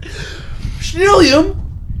Watner. Schnillium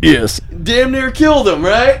Yes. damn near killed him,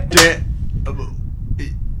 right?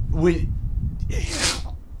 We.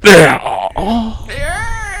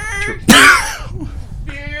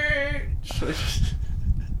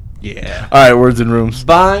 Yeah. Alright, words and rooms.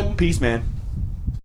 Bye. Peace, man.